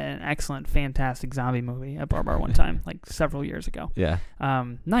an excellent, fantastic zombie movie at Bar Bar one time, like several years ago. Yeah.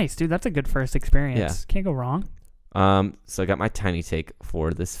 Nice, dude. That's a good first experience. Yeah. Can't go wrong. So I got my tiny take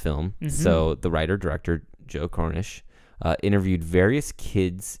for this film. Mm-hmm. So the writer-director, Joe Cornish, interviewed various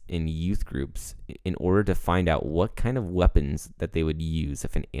kids in youth groups in order to find out what kind of weapons that they would use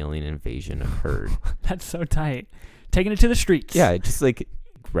if an alien invasion occurred. That's so tight. Taking it to the streets. Yeah, just like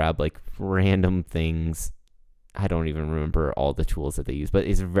grab like random things. I don't even remember all the tools that they use, but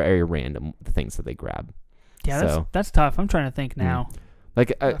it's very random, the things that they grab. Yeah, that's tough. I'm trying to think now.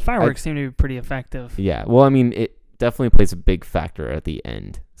 Like fireworks seem to be pretty effective. Yeah, well, I mean, it definitely plays a big factor at the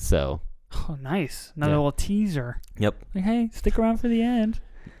end. So. Oh, nice. Another little teaser. Yep. Like, hey, stick around for the end.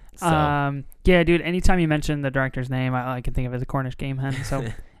 So. Yeah, dude, anytime you mention the director's name, I can think of it as a Cornish game hen, so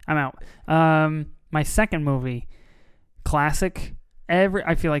I'm out. My second movie, classic.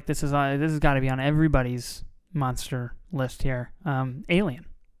 I feel like this has got to be on everybody's monster list here. Alien,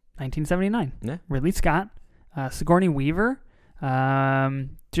 1979. Yeah. Ridley Scott, Sigourney Weaver,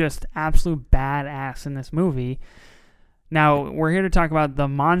 just absolute badass in this movie. Now, we're here to talk about the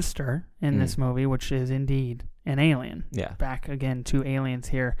monster in this movie, which is indeed an alien. Yeah. Back again to aliens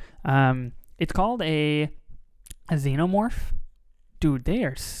here. It's called a xenomorph. Dude, they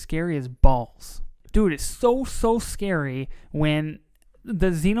are scary as balls. Dude, it's so scary when the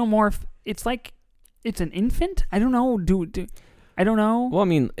xenomorph, it's like, it's an infant? I don't know. I don't know. Well, I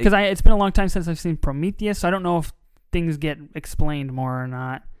mean, because it's been a long time since I've seen Prometheus, so I don't know if things get explained more or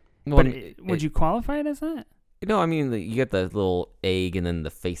not. well, But would you qualify it as that? No, I mean, you get the little egg and then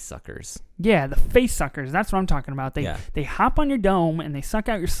the face suckers. Yeah, the face suckers. That's what I'm talking about. They hop on your dome and they suck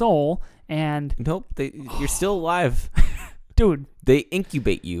out your soul. And Nope, you're still alive. dude, They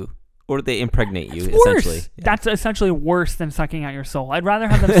incubate you, or they impregnate you. it's worse. Essentially. Yeah. That's essentially worse than sucking out your soul. I'd rather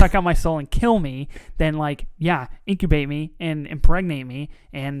have them suck out my soul and kill me than incubate me and impregnate me.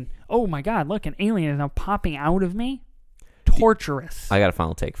 And oh my God, look, an alien is now popping out of me. Torturous. I got a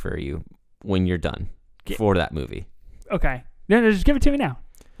final take for you when you're done for that movie. Okay, no, just give it to me now.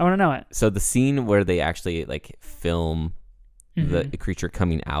 I want to know it. So the scene where they actually like film the creature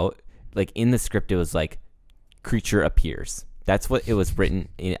coming out, like in the script, it was like creature appears. That's what it was written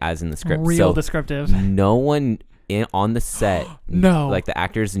as in the script. Real descriptive. No one on the set, No, like the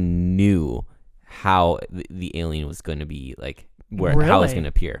actors knew how the alien was going to be like, how it's Really? going to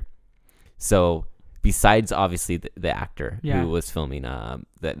appear. So besides obviously the actor Yeah. who was filming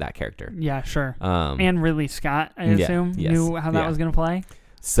that character. Yeah, sure. Um, And Ridley Scott, I yeah, assume, yes, knew how that yeah. was going to play.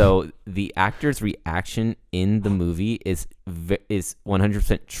 So the actor's reaction in the movie is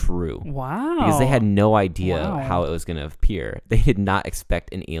 100% true. Wow. Because they had no idea Wow. how it was going to appear. They did not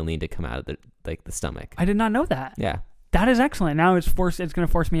expect an alien to come out of the stomach. I did not know that. Yeah. That is excellent. Now it's going to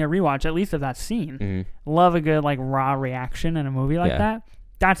force me a rewatch, at least of that scene. Mhm. Love a good like raw reaction in a movie like Yeah. that.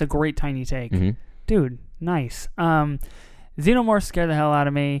 That's a great tiny take. Mhm. Dude, nice. Xenomorphs scare the hell out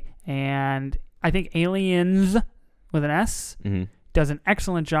of me, and I think Aliens with an S Mhm. does an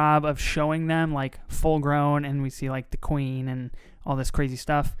excellent job of showing them like full grown, and we see like the queen and all this crazy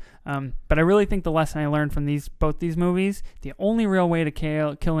stuff. But I really think the lesson I learned from both these movies, the only real way to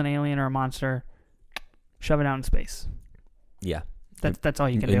kill an alien or a monster, shove it out in space. Yeah. That's all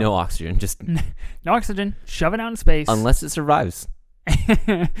you can do. No oxygen, just No oxygen, shove it out in space. unless it survives.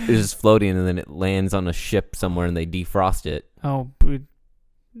 It's just floating and then it lands on a ship somewhere and they defrost it. Oh, it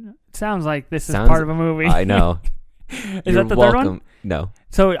sounds like this is Sounds- part of a movie. I know. Is that the third one? Welcome. No.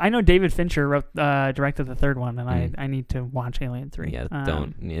 So I know David Fincher directed the third one, and Mm. I need to watch Alien 3. Yeah,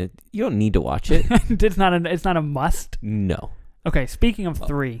 you don't need to watch it. It's not a must. No. Okay, speaking of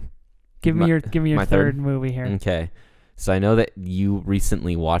 3, give me My- your my third third? movie here. Okay. So I know that you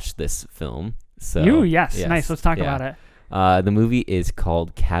recently watched this film. So Yes, nice. Let's talk yeah. about it. The movie is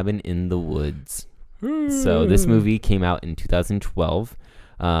called Cabin in the Woods. So this movie came out in 2012.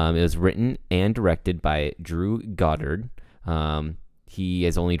 It was written and directed by Drew Goddard. He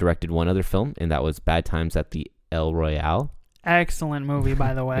has only directed one other film, and that was Bad Times at the El Royale. Excellent movie,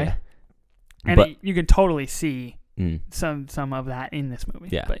 by the way. Yeah. And But- you can totally see Mm. some of that in this movie.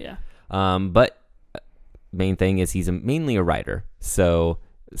 Yeah. But yeah. But main thing is he's mainly a writer. So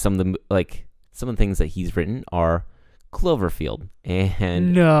some of the things that he's written are Cloverfield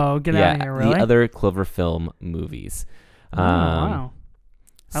and No, get out of here, really? the other Cloverfield movies. Oh, wow.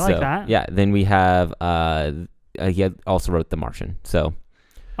 I like that. Yeah. Then we have he also wrote The Martian. So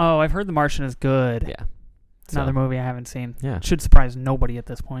Oh, I've heard The Martian is good. yeah. Another So, movie I haven't seen. Yeah. Should surprise nobody at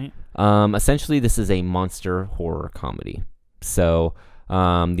this point. Essentially, this is a monster horror comedy. So,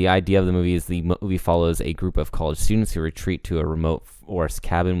 the idea of the movie is the movie follows a group of college students who retreat to a remote forest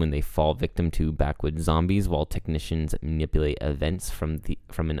cabin when they fall victim to backwoods zombies, while technicians manipulate events from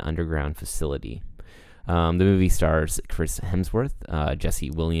an underground facility. The movie stars Chris Hemsworth,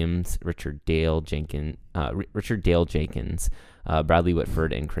 Jesse Williams, Richard Dale Jenkins, Bradley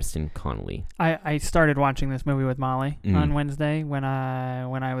Whitford, and Kristen Connolly. I started watching this movie with Molly Mhm. on Wednesday when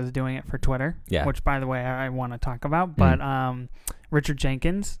I was doing it for Twitter. Yeah. Which, by the way, I want to talk about. But Richard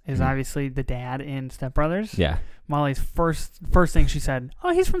Jenkins is Mhm. obviously the dad in Step Brothers. Yeah. Molly's first thing she said,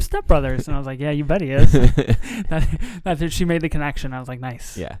 "Oh, he's from Step Brothers," and I was like, "Yeah, you bet he is." That's it. She made the connection. I was like,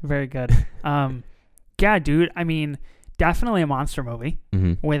 "Nice, Yeah. very good." Yeah, dude. I mean, definitely a monster movie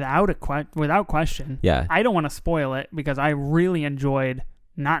hmm without question. Yeah. I don't want to spoil it because I really enjoyed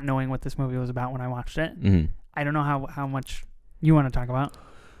not knowing what this movie was about when I watched it. hmm I don't know how much you want to talk about.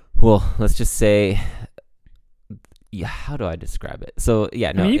 Well, let's just say, yeah. How do I describe it? So,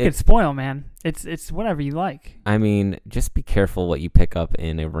 yeah, no. I mean, you could spoil, man. It's whatever you like. I mean, just be careful what you pick up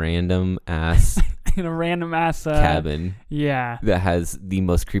in a random ass In a random ass cabin Yeah, that has the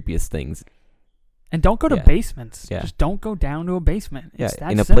most creepiest things. and don't go to Yeah. basements. Yeah. Just don't go down to a basement. Yeah, It's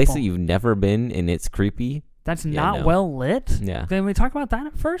that in a simple. place that you've never been and it's creepy. That's Yeah, not no. well lit. Yeah. Can we talk about that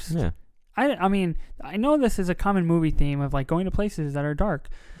at first? Yeah. I mean, I know this is a common movie theme of like going to places that are dark.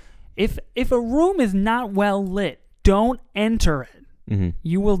 If a room is not well lit, don't enter it. hmm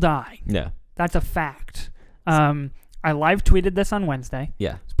You will die. Yeah. That's a fact. I live tweeted this on Wednesday.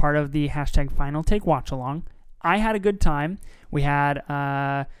 Yeah. It's part of the hashtag Final Take Watch Along. I had a good time. We had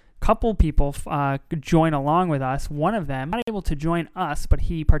a couple people join along with us. One of them not able to join us, but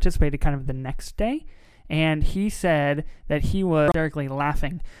he participated kind of the next day. And he said that he was hysterically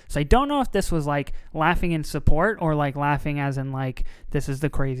laughing. So I don't know if this was like laughing in support or like laughing as in like this is the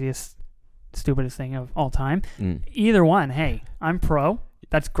craziest, stupidest thing of all time. Mm. Either one, hey, I'm pro.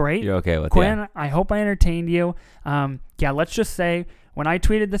 That's great. You're okay with Quinn, yeah. I hope I entertained you. Yeah, let's just say when I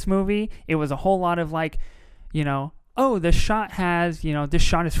tweeted this movie, it was a whole lot of like, oh, this shot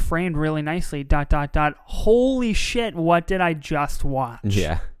is framed really nicely, ... Holy shit, what did I just watch?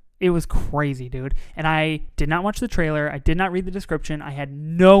 Yeah. It was crazy, dude. And I did not watch the trailer. I did not read the description. I had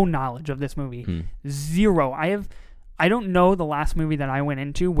no knowledge of this movie. Hmm. Zero. I don't know the last movie that I went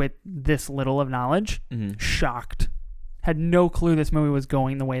into with this little of knowledge. Mhm. Shocked. Had no clue this movie was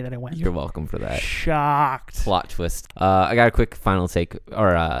going the way that it went. You're welcome for that. Shocked. Plot twist. I got a quick final take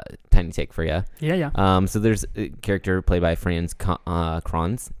or tiny take for you. Yeah. So there's a character played by Franz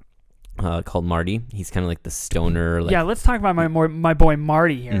Kranz called Marty. He's kind of like the stoner. Like, Yeah, let's talk about my boy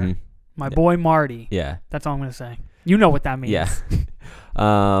Marty here. Mhm. My boy Marty. Yeah. That's all I'm going to say. You know what that means. Yeah.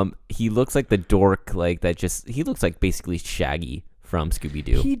 He looks like the dork, like that. He looks like basically Shaggy from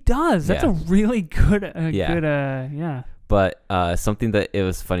Scooby-Doo. He does. That's Yeah. a really good, Yeah. yeah. But something that it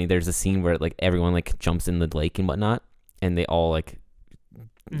was funny. There's a scene where like everyone like jumps in the lake and whatnot, and they all like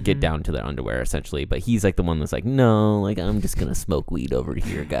get Mhm. down to their underwear essentially. But he's like the one that's like, no, like I'm just gonna smoke weed over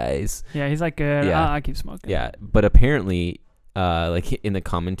here, guys. Yeah, he's like, good. Yeah. I keep smoking. Yeah. But apparently, like in the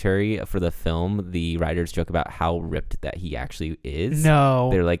commentary for the film, the writers joke about how ripped that he actually is. No.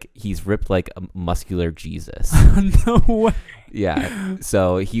 They're like, he's ripped like a muscular Jesus. No way. Yeah.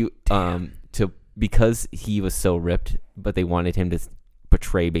 So he because he was so ripped, but they wanted him to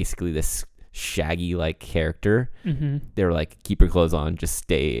portray basically this Shaggy like character. Mm-hmm. They were like, keep your clothes on, just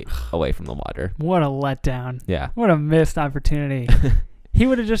stay away from the water. What a letdown. Yeah. What a missed opportunity. He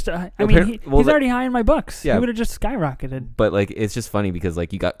would have just, he's Well, already high in my books. Yeah. He would have just skyrocketed. But like, it's just funny because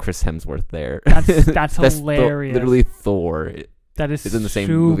like you got Chris Hemsworth there. That's hilarious. Literally Thor. That is It's in the same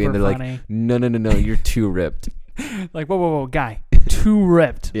super movie, and they're like, funny. no, you're too ripped. Like, whoa, guy. Too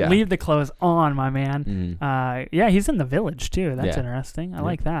ripped. Yeah. Leave the clothes on, my man. Mhm. Yeah, he's in The Village, too. That's Yeah. interesting. I Yeah.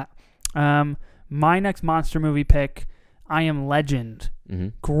 like that. My next monster movie pick, I Am Legend.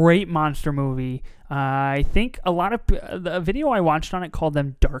 Mhm. Great monster movie. I think a lot of the video I watched on it called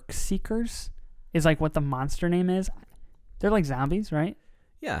them Dark Seekers is like what the monster name is. They're like zombies, right?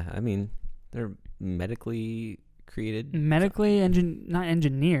 Yeah, I mean, they're medically created. Medically not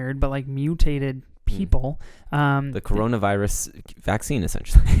engineered, but like mutated people. The coronavirus vaccine,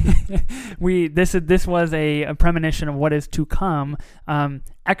 essentially. This was a premonition of what is to come.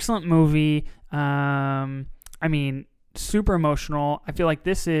 Excellent movie. I mean, super emotional. I feel like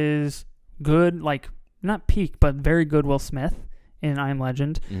this is good, like not peak, but very good Will Smith in I Am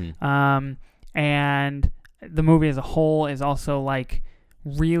Legend. Mhm. And the movie as a whole is also like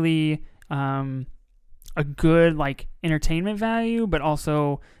really a good like entertainment value, but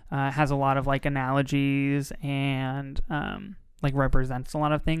also has a lot of like analogies and like represents a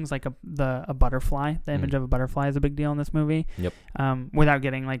lot of things, like a butterfly. The image of a butterfly is a big deal in this movie. Yep. Without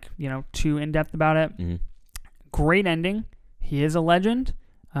getting like too in depth about it. Mhm. Great ending. He is a legend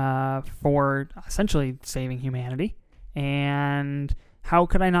for essentially saving humanity. And how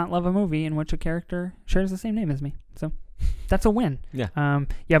could I not love a movie in which a character shares the same name as me? So that's a win. Yeah.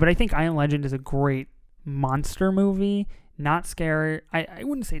 Yeah, but I think I Am Legend is a great monster movie. Not scary. I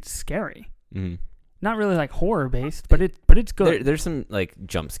wouldn't say it's scary. Mhm. Not really like horror based, but it's good. There's some like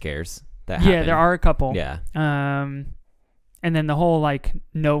jump scares that happen. Yeah, there are a couple. Yeah. And then the whole like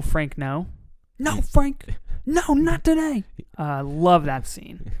no Frank no Frank no not today. Love that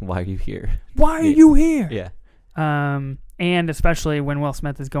scene. Why are you here? Why are you here? Yeah. And especially when Will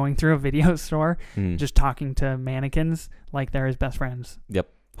Smith is going through a video store, Mhm. just talking to mannequins like they're his best friends. Yep.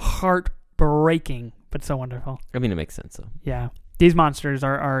 Heartbreaking, but so wonderful. I mean, it makes sense though. Yeah. These monsters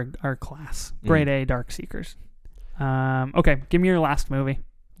are class. Grade A Dark Seekers. Okay, give me your last movie.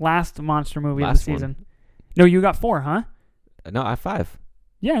 Last monster movie of Last the one. season. No, you got 4, huh? No, I have 5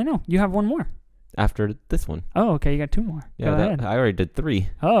 Yeah, I know. You have one more. after this one. Oh, okay. You got 2 more. Yeah, Go ahead. I already did 3.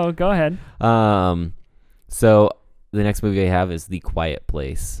 Oh, go ahead. So the next movie I have is The Quiet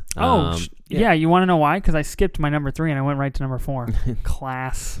Place. Yeah. You want to know why? Because I skipped my number 3 and I went right to number 4.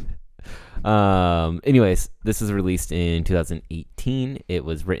 Class. Anyways, this was released in 2018. It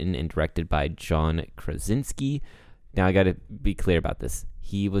was written and directed by John Krasinski. Now I got to be clear about this.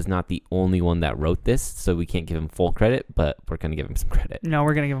 He was not the only one that wrote this, so we can't give him full credit, but we're going to give him some credit. No,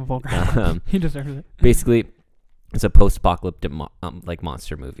 we're going to give him full credit. He deserves it. Basically, it's a post-apocalyptic like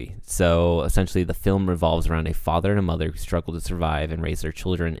monster movie. So essentially, the film revolves around a father and a mother who struggle to survive and raise their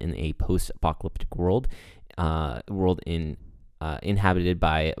children in a post-apocalyptic world, inhabited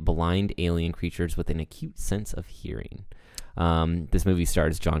by blind alien creatures with an acute sense of hearing. This movie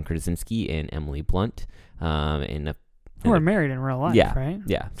stars John Krasinski and Emily Blunt. Who are married in real life, Yeah. right?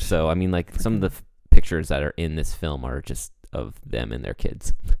 Yeah. So I mean, like some of the pictures that are in this film are just of them and their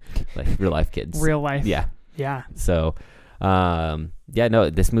kids, like real life kids. Real life. Yeah. Yeah. So,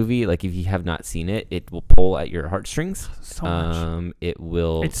 this movie, like if you have not seen it, it will pull at your heartstrings. So much. It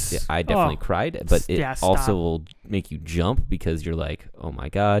will. It's- I definitely cried, but it Yeah, stop. also will make you jump because you're like, oh my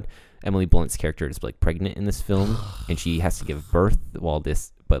god. Emily Blunt's character is like pregnant in this film, and she has to give birth while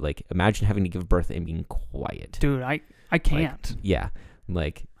this. But like, imagine having to give birth and being quiet. Dude, I can't. Yeah.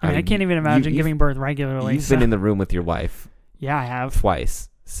 Like, I mean, I can't even imagine you've- giving birth regularly. You've so- been in the room with your wife yeah, I have. twice.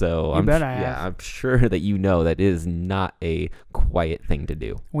 So You bet I have. I'm sure that you know that is not a quiet thing to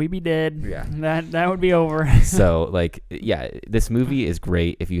do. We be dead. Yeah. That would be over. So, like, yeah, this movie is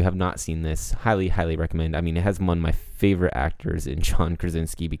great. If you have not seen this, highly, highly recommend. I mean, it has one of my favorite actors in John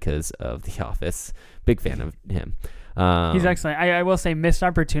Krasinski because of The Office. Big fan of him. He's excellent. I will say, missed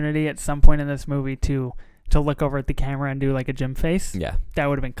opportunity at some point in this movie to look over at the camera and do like a Jim face. Yeah. That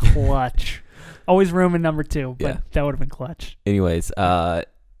would have been clutch. Always room in number 2, but Yeah. that would have been clutch. Anyways,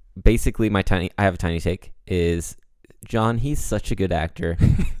 basically, I have a tiny take is John. He's such a good actor.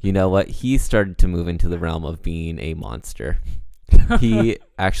 You know what? He started to move into the realm of being a monster. He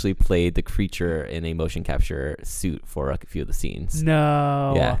actually played the creature in a motion capture suit for a few of the scenes.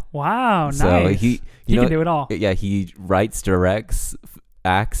 No. Yeah. Wow. Nice. So he can do it all. Yeah, he writes, directs,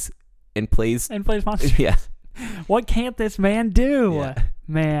 acts, and plays. And plays monsters. Yeah, What can't this man do? Yeah.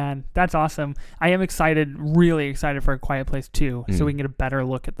 Man, that's awesome. I am excited, really excited for A Quiet Place 2, so we can get a better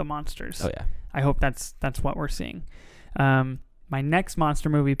look at the monsters. oh yeah. I hope that's what we're seeing. My next monster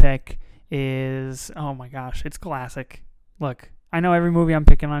movie pick is, oh my gosh, it's classic. Look, I know every movie I'm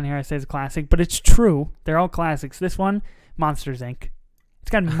picking on here I say is classic, but it's true. They're all classics. This one, Monsters, Inc.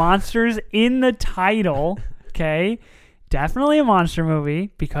 It's got monsters in the title, okay? Definitely a monster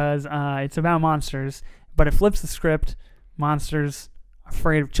movie because it's about monsters, but it flips the script. Monsters,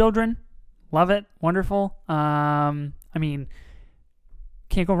 afraid of children. Love it. Wonderful. I mean,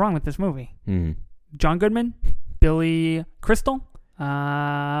 can't go wrong with this movie. Mhm. John Goodman, Billy Crystal.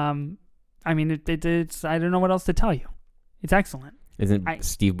 I mean, it's I don't know what else to tell you. It's excellent. Isn't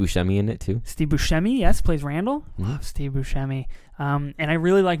Steve Buscemi in it too? Steve Buscemi, yes, plays Randall. Mhm. Love Steve Buscemi. And I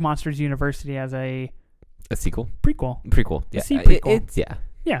really like Monsters University as a A sequel, prequel. prequel. Yeah, See, prequel. it's yeah.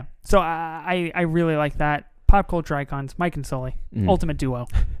 Yeah. So I really like that. Pop culture icons, Mike and Sully, Mhm. ultimate duo.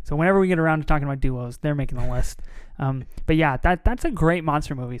 So whenever we get around to talking about duos, they're making the list. But yeah, that's a great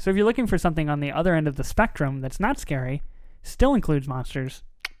monster movie. So if you're looking for something on the other end of the spectrum that's not scary, still includes monsters,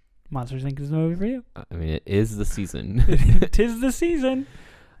 Monsters Inc. is the movie for you. I mean, it is the season. 'Tis the season.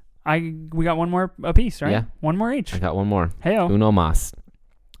 We got one more apiece, right? Yeah. One more each. I got one more. Heyo. Uno mas.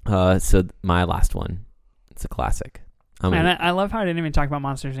 So my last one. It's a classic. And I love how I didn't even talk about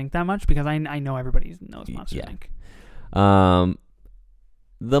Monsters Inc. that much because I know everybody knows Monsters Yeah. Inc.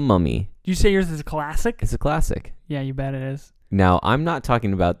 The Mummy Did you say yours is a classic? is a classic. Yeah, you bet it is. Now, I'm not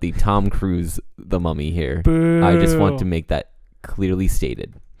talking about the Tom Cruise The Mummy here. Boo. I just want to make that clearly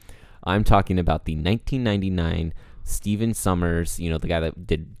stated. I'm talking about the 1999 Stephen Sommers, the guy that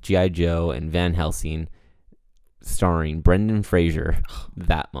did G.I. Joe and Van Helsing, starring Brendan Fraser,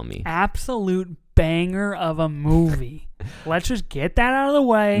 that Mummy. Absolute banger of a movie. Let's just get that out of the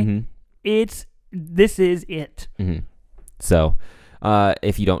way. Mm-hmm. This is it. Mm-hmm. So,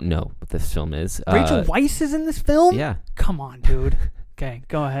 if you don't know what this film is, Rachel Weisz is in this film? yeah. Come on, dude. Okay,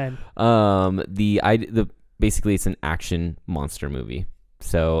 go ahead. Basically it's an action monster movie.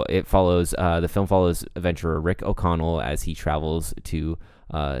 So the film follows adventurer Rick O'Connell as he travels to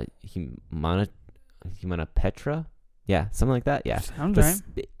Humana Petra? Yeah, something like that. Yeah. Sounds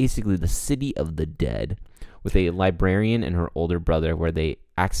right. Basically the city of the dead, with a librarian and her older brother, where they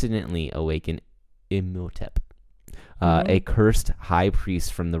accidentally awaken Imhotep, a cursed high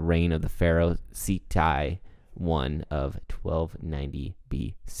priest from the reign of the pharaoh Seti I of 1290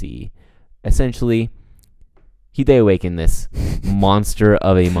 BC. Essentially, they awaken this monster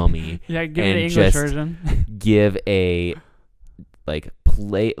of a mummy. Yeah, give me and the English just version. give a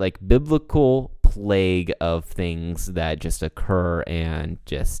biblical plague of things that just occur, and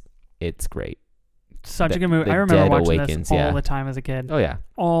just it's great. Such The- a good movie. the I remember Dead watching Awakens, this all yeah. the time as a kid. Oh yeah.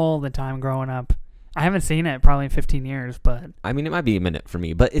 All the time growing up. I haven't seen it probably in 15 years, but I mean, it might be a minute for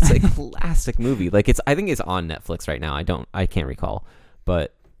me, but it's a classic movie. Like I think it's on Netflix right now. I can't recall,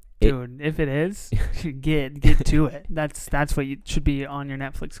 but dude, if it is, get to it. That's what should be on your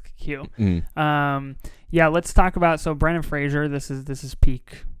Netflix queue. Yeah, let's talk about Brendan Fraser. This is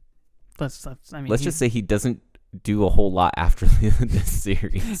peak. Let's just say he doesn't do a whole lot after this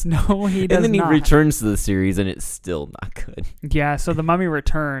series. No, he does And then he not. returns to the series, and it's still not good. Yeah, so The Mummy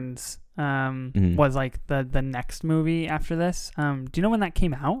Returns was like the next movie after this. Do you know when that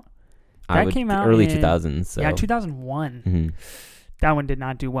came out? Came out early in 2000s. So. Yeah, 2001. Mm-hmm. That one did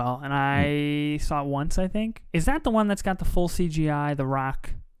not do well, and I saw it once, I think. Is that the one that's got the full CGI, The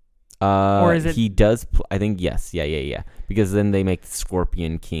Rock? Or is it? He does. I think yes. Yeah. Because then they make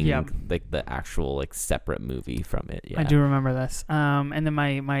Scorpion King like the actual separate movie from it. Yeah. I do remember this. And then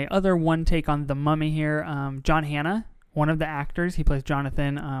my other one take on The Mummy here, John Hannah, one of the actors, he plays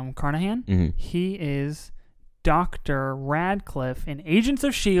Jonathan Carnahan. Mm-hmm. He is Dr. Radcliffe in Agents of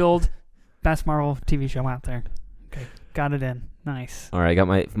S.H.I.E.L.D. Best Marvel TV show out there. Okay, got it in. Nice. All right, I got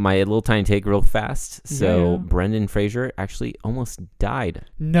my little tiny take real fast. So Yeah. Brendan Fraser actually almost died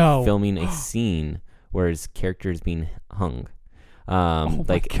No. filming a scene where his character is being hung. Oh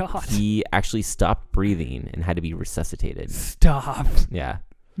my God. He actually stopped breathing and had to be resuscitated. Stop. Yeah.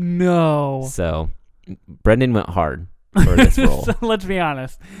 No. So Brendan went hard for this role. So let's be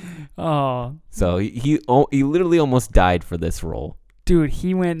honest. Oh, So he literally almost died for this role. dude,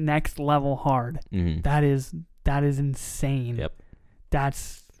 he went next level hard. Mhm. That is insane. Yep.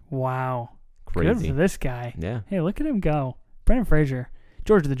 That's wow. Good Crazy. for this guy. Yeah. Hey, look at him go. Brendan Fraser.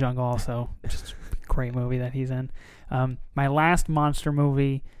 George of the Jungle also. Just a great movie that he's in. My last monster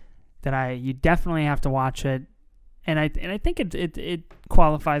movie that you definitely have to watch it. And I think it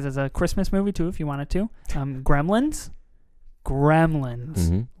qualifies as a Christmas movie too if you wanted to. Gremlins.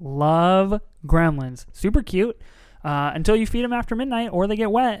 Mhm. Love Gremlins. Super cute. Until you feed them after midnight or they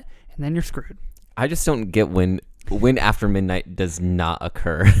get wet and then you're screwed. I just don't get when after midnight does not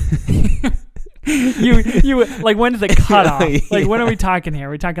occur. you like when's the cutoff? Like when Yeah. are we talking here?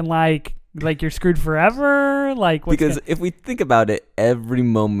 Are we talking like you're screwed forever? Like what's Because if we think about it, every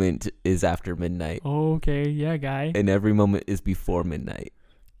moment is after midnight, okay, yeah, guy. and every moment is before midnight.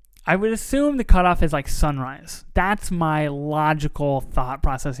 I would assume the cutoff is like sunrise. That's my logical thought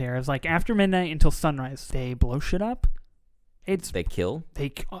process here. Is like after midnight until sunrise, they blow shit up. They kill. They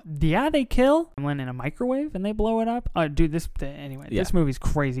kill Gremlin in a microwave and they blow it up. Dude, this movie's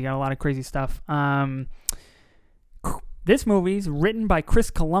crazy. Got a lot of crazy stuff. This movie's written by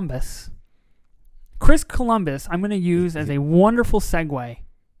Chris Columbus. Chris Columbus, I'm going to use as a wonderful segue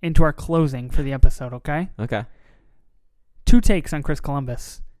into our closing for the episode, okay? Okay. 2 takes on Chris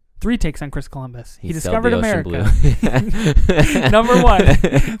Columbus. 3 takes on Chris Columbus. He sailed discovered the ocean America. blue. Number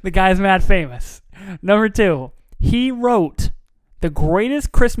 1, the guy's mad famous. Number 2, he wrote the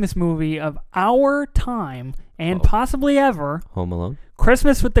greatest Christmas movie of our time and Oh. possibly ever, Home Alone.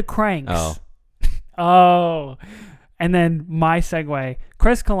 Christmas with the Cranks. Oh. Oh. And then my segue,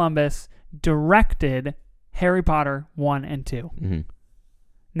 Chris Columbus directed Harry Potter 1 and 2. Mm-hmm.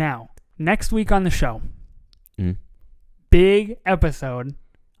 Now, next week on the show, Mm. big episode.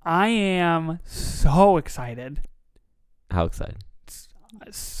 I am so excited. How excited?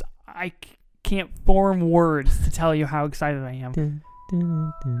 I can't form words to tell you how excited I am.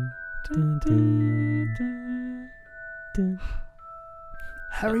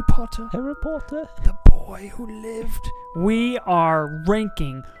 Harry Potter, Harry Potter. the boy who lived. We are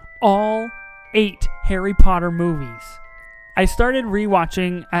ranking all 8 Harry Potter movies. I started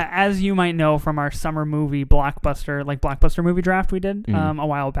rewatching, as you might know from our summer movie blockbuster movie draft we did a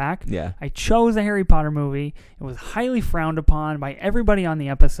while back. Yeah. I chose a Harry Potter movie. It was highly frowned upon by everybody on the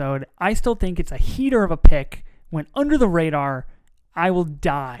episode. I still think it's a heater of a pick. Went under the radar. I will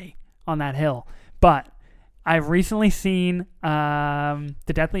die on that hill. But I've recently seen both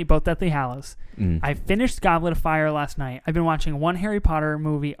Deathly Hallows. I finished Goblet of Fire last night. I've been watching one Harry Potter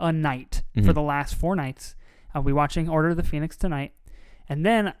movie a night for the last 4 nights. I'll be watching Order of the Phoenix tonight. And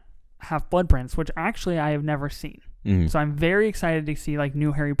then Half-Blood Prince, which actually I have never seen. So I'm very excited to see like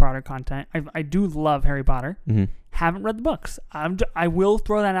new Harry Potter content. I do love Harry Potter. Haven't read the books. I will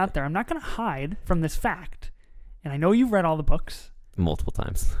throw that out there. I'm not going to hide from this fact. And I know you've read all the books. Multiple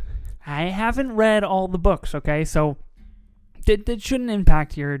times. I haven't read all the books, okay? So that shouldn't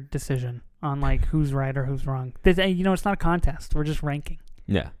impact your decision on like who's right or who's wrong. It's not a contest. We're just ranking.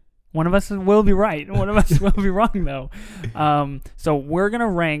 Yeah. One of us will be right. One of us will be wrong, though. So we're going to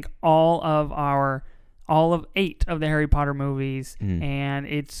rank all of 8 of the Harry Potter movies, and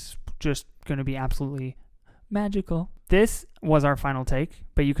it's just going to be absolutely magical. This was our final take,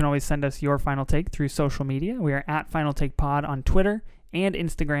 but you can always send us your final take through social media. We are at Final Take Pod on Twitter and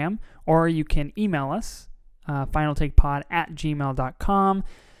Instagram, or you can email us, finaltakepod@gmail.com.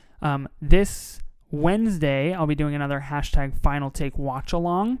 This Wednesday, I'll be doing another hashtag Final Take Watch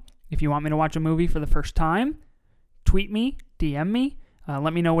Along. If you want me to watch a movie for the first time, tweet me, DM me,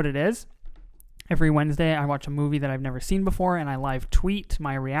 let me know what it is. Every Wednesday, I watch a movie that I've never seen before, and I live tweet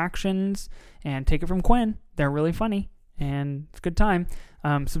my reactions and take it from Quinn. They're really funny, and it's a good time.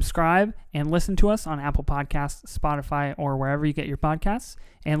 Subscribe and listen to us on Apple Podcasts, Spotify, or wherever you get your podcasts,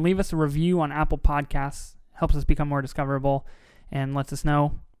 and leave us a review on Apple Podcasts. Helps us become more discoverable and lets us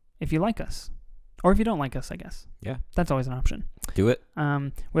know if you like us. Or if you don't like us, I guess. Yeah. That's always an option. Do it. We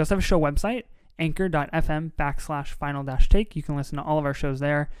also have a show website, anchor.fm/final-take. You can listen to all of our shows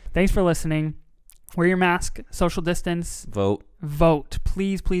there. Thanks for listening. Wear your mask, social distance. Vote.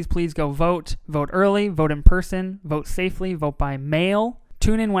 Please, please, please go vote. Vote early, vote in person, vote safely, vote by mail.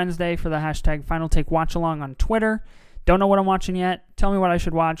 Tune in Wednesday for the hashtag Final Take Watch Along on Twitter. Don't know what I'm watching yet. Tell me what I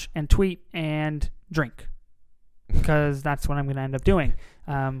should watch and tweet and drink, because that's what I'm going to end up doing.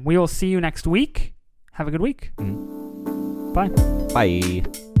 We will see you next week. Have a good week. Bye. Bye.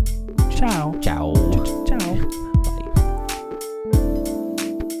 Ciao. Ciao.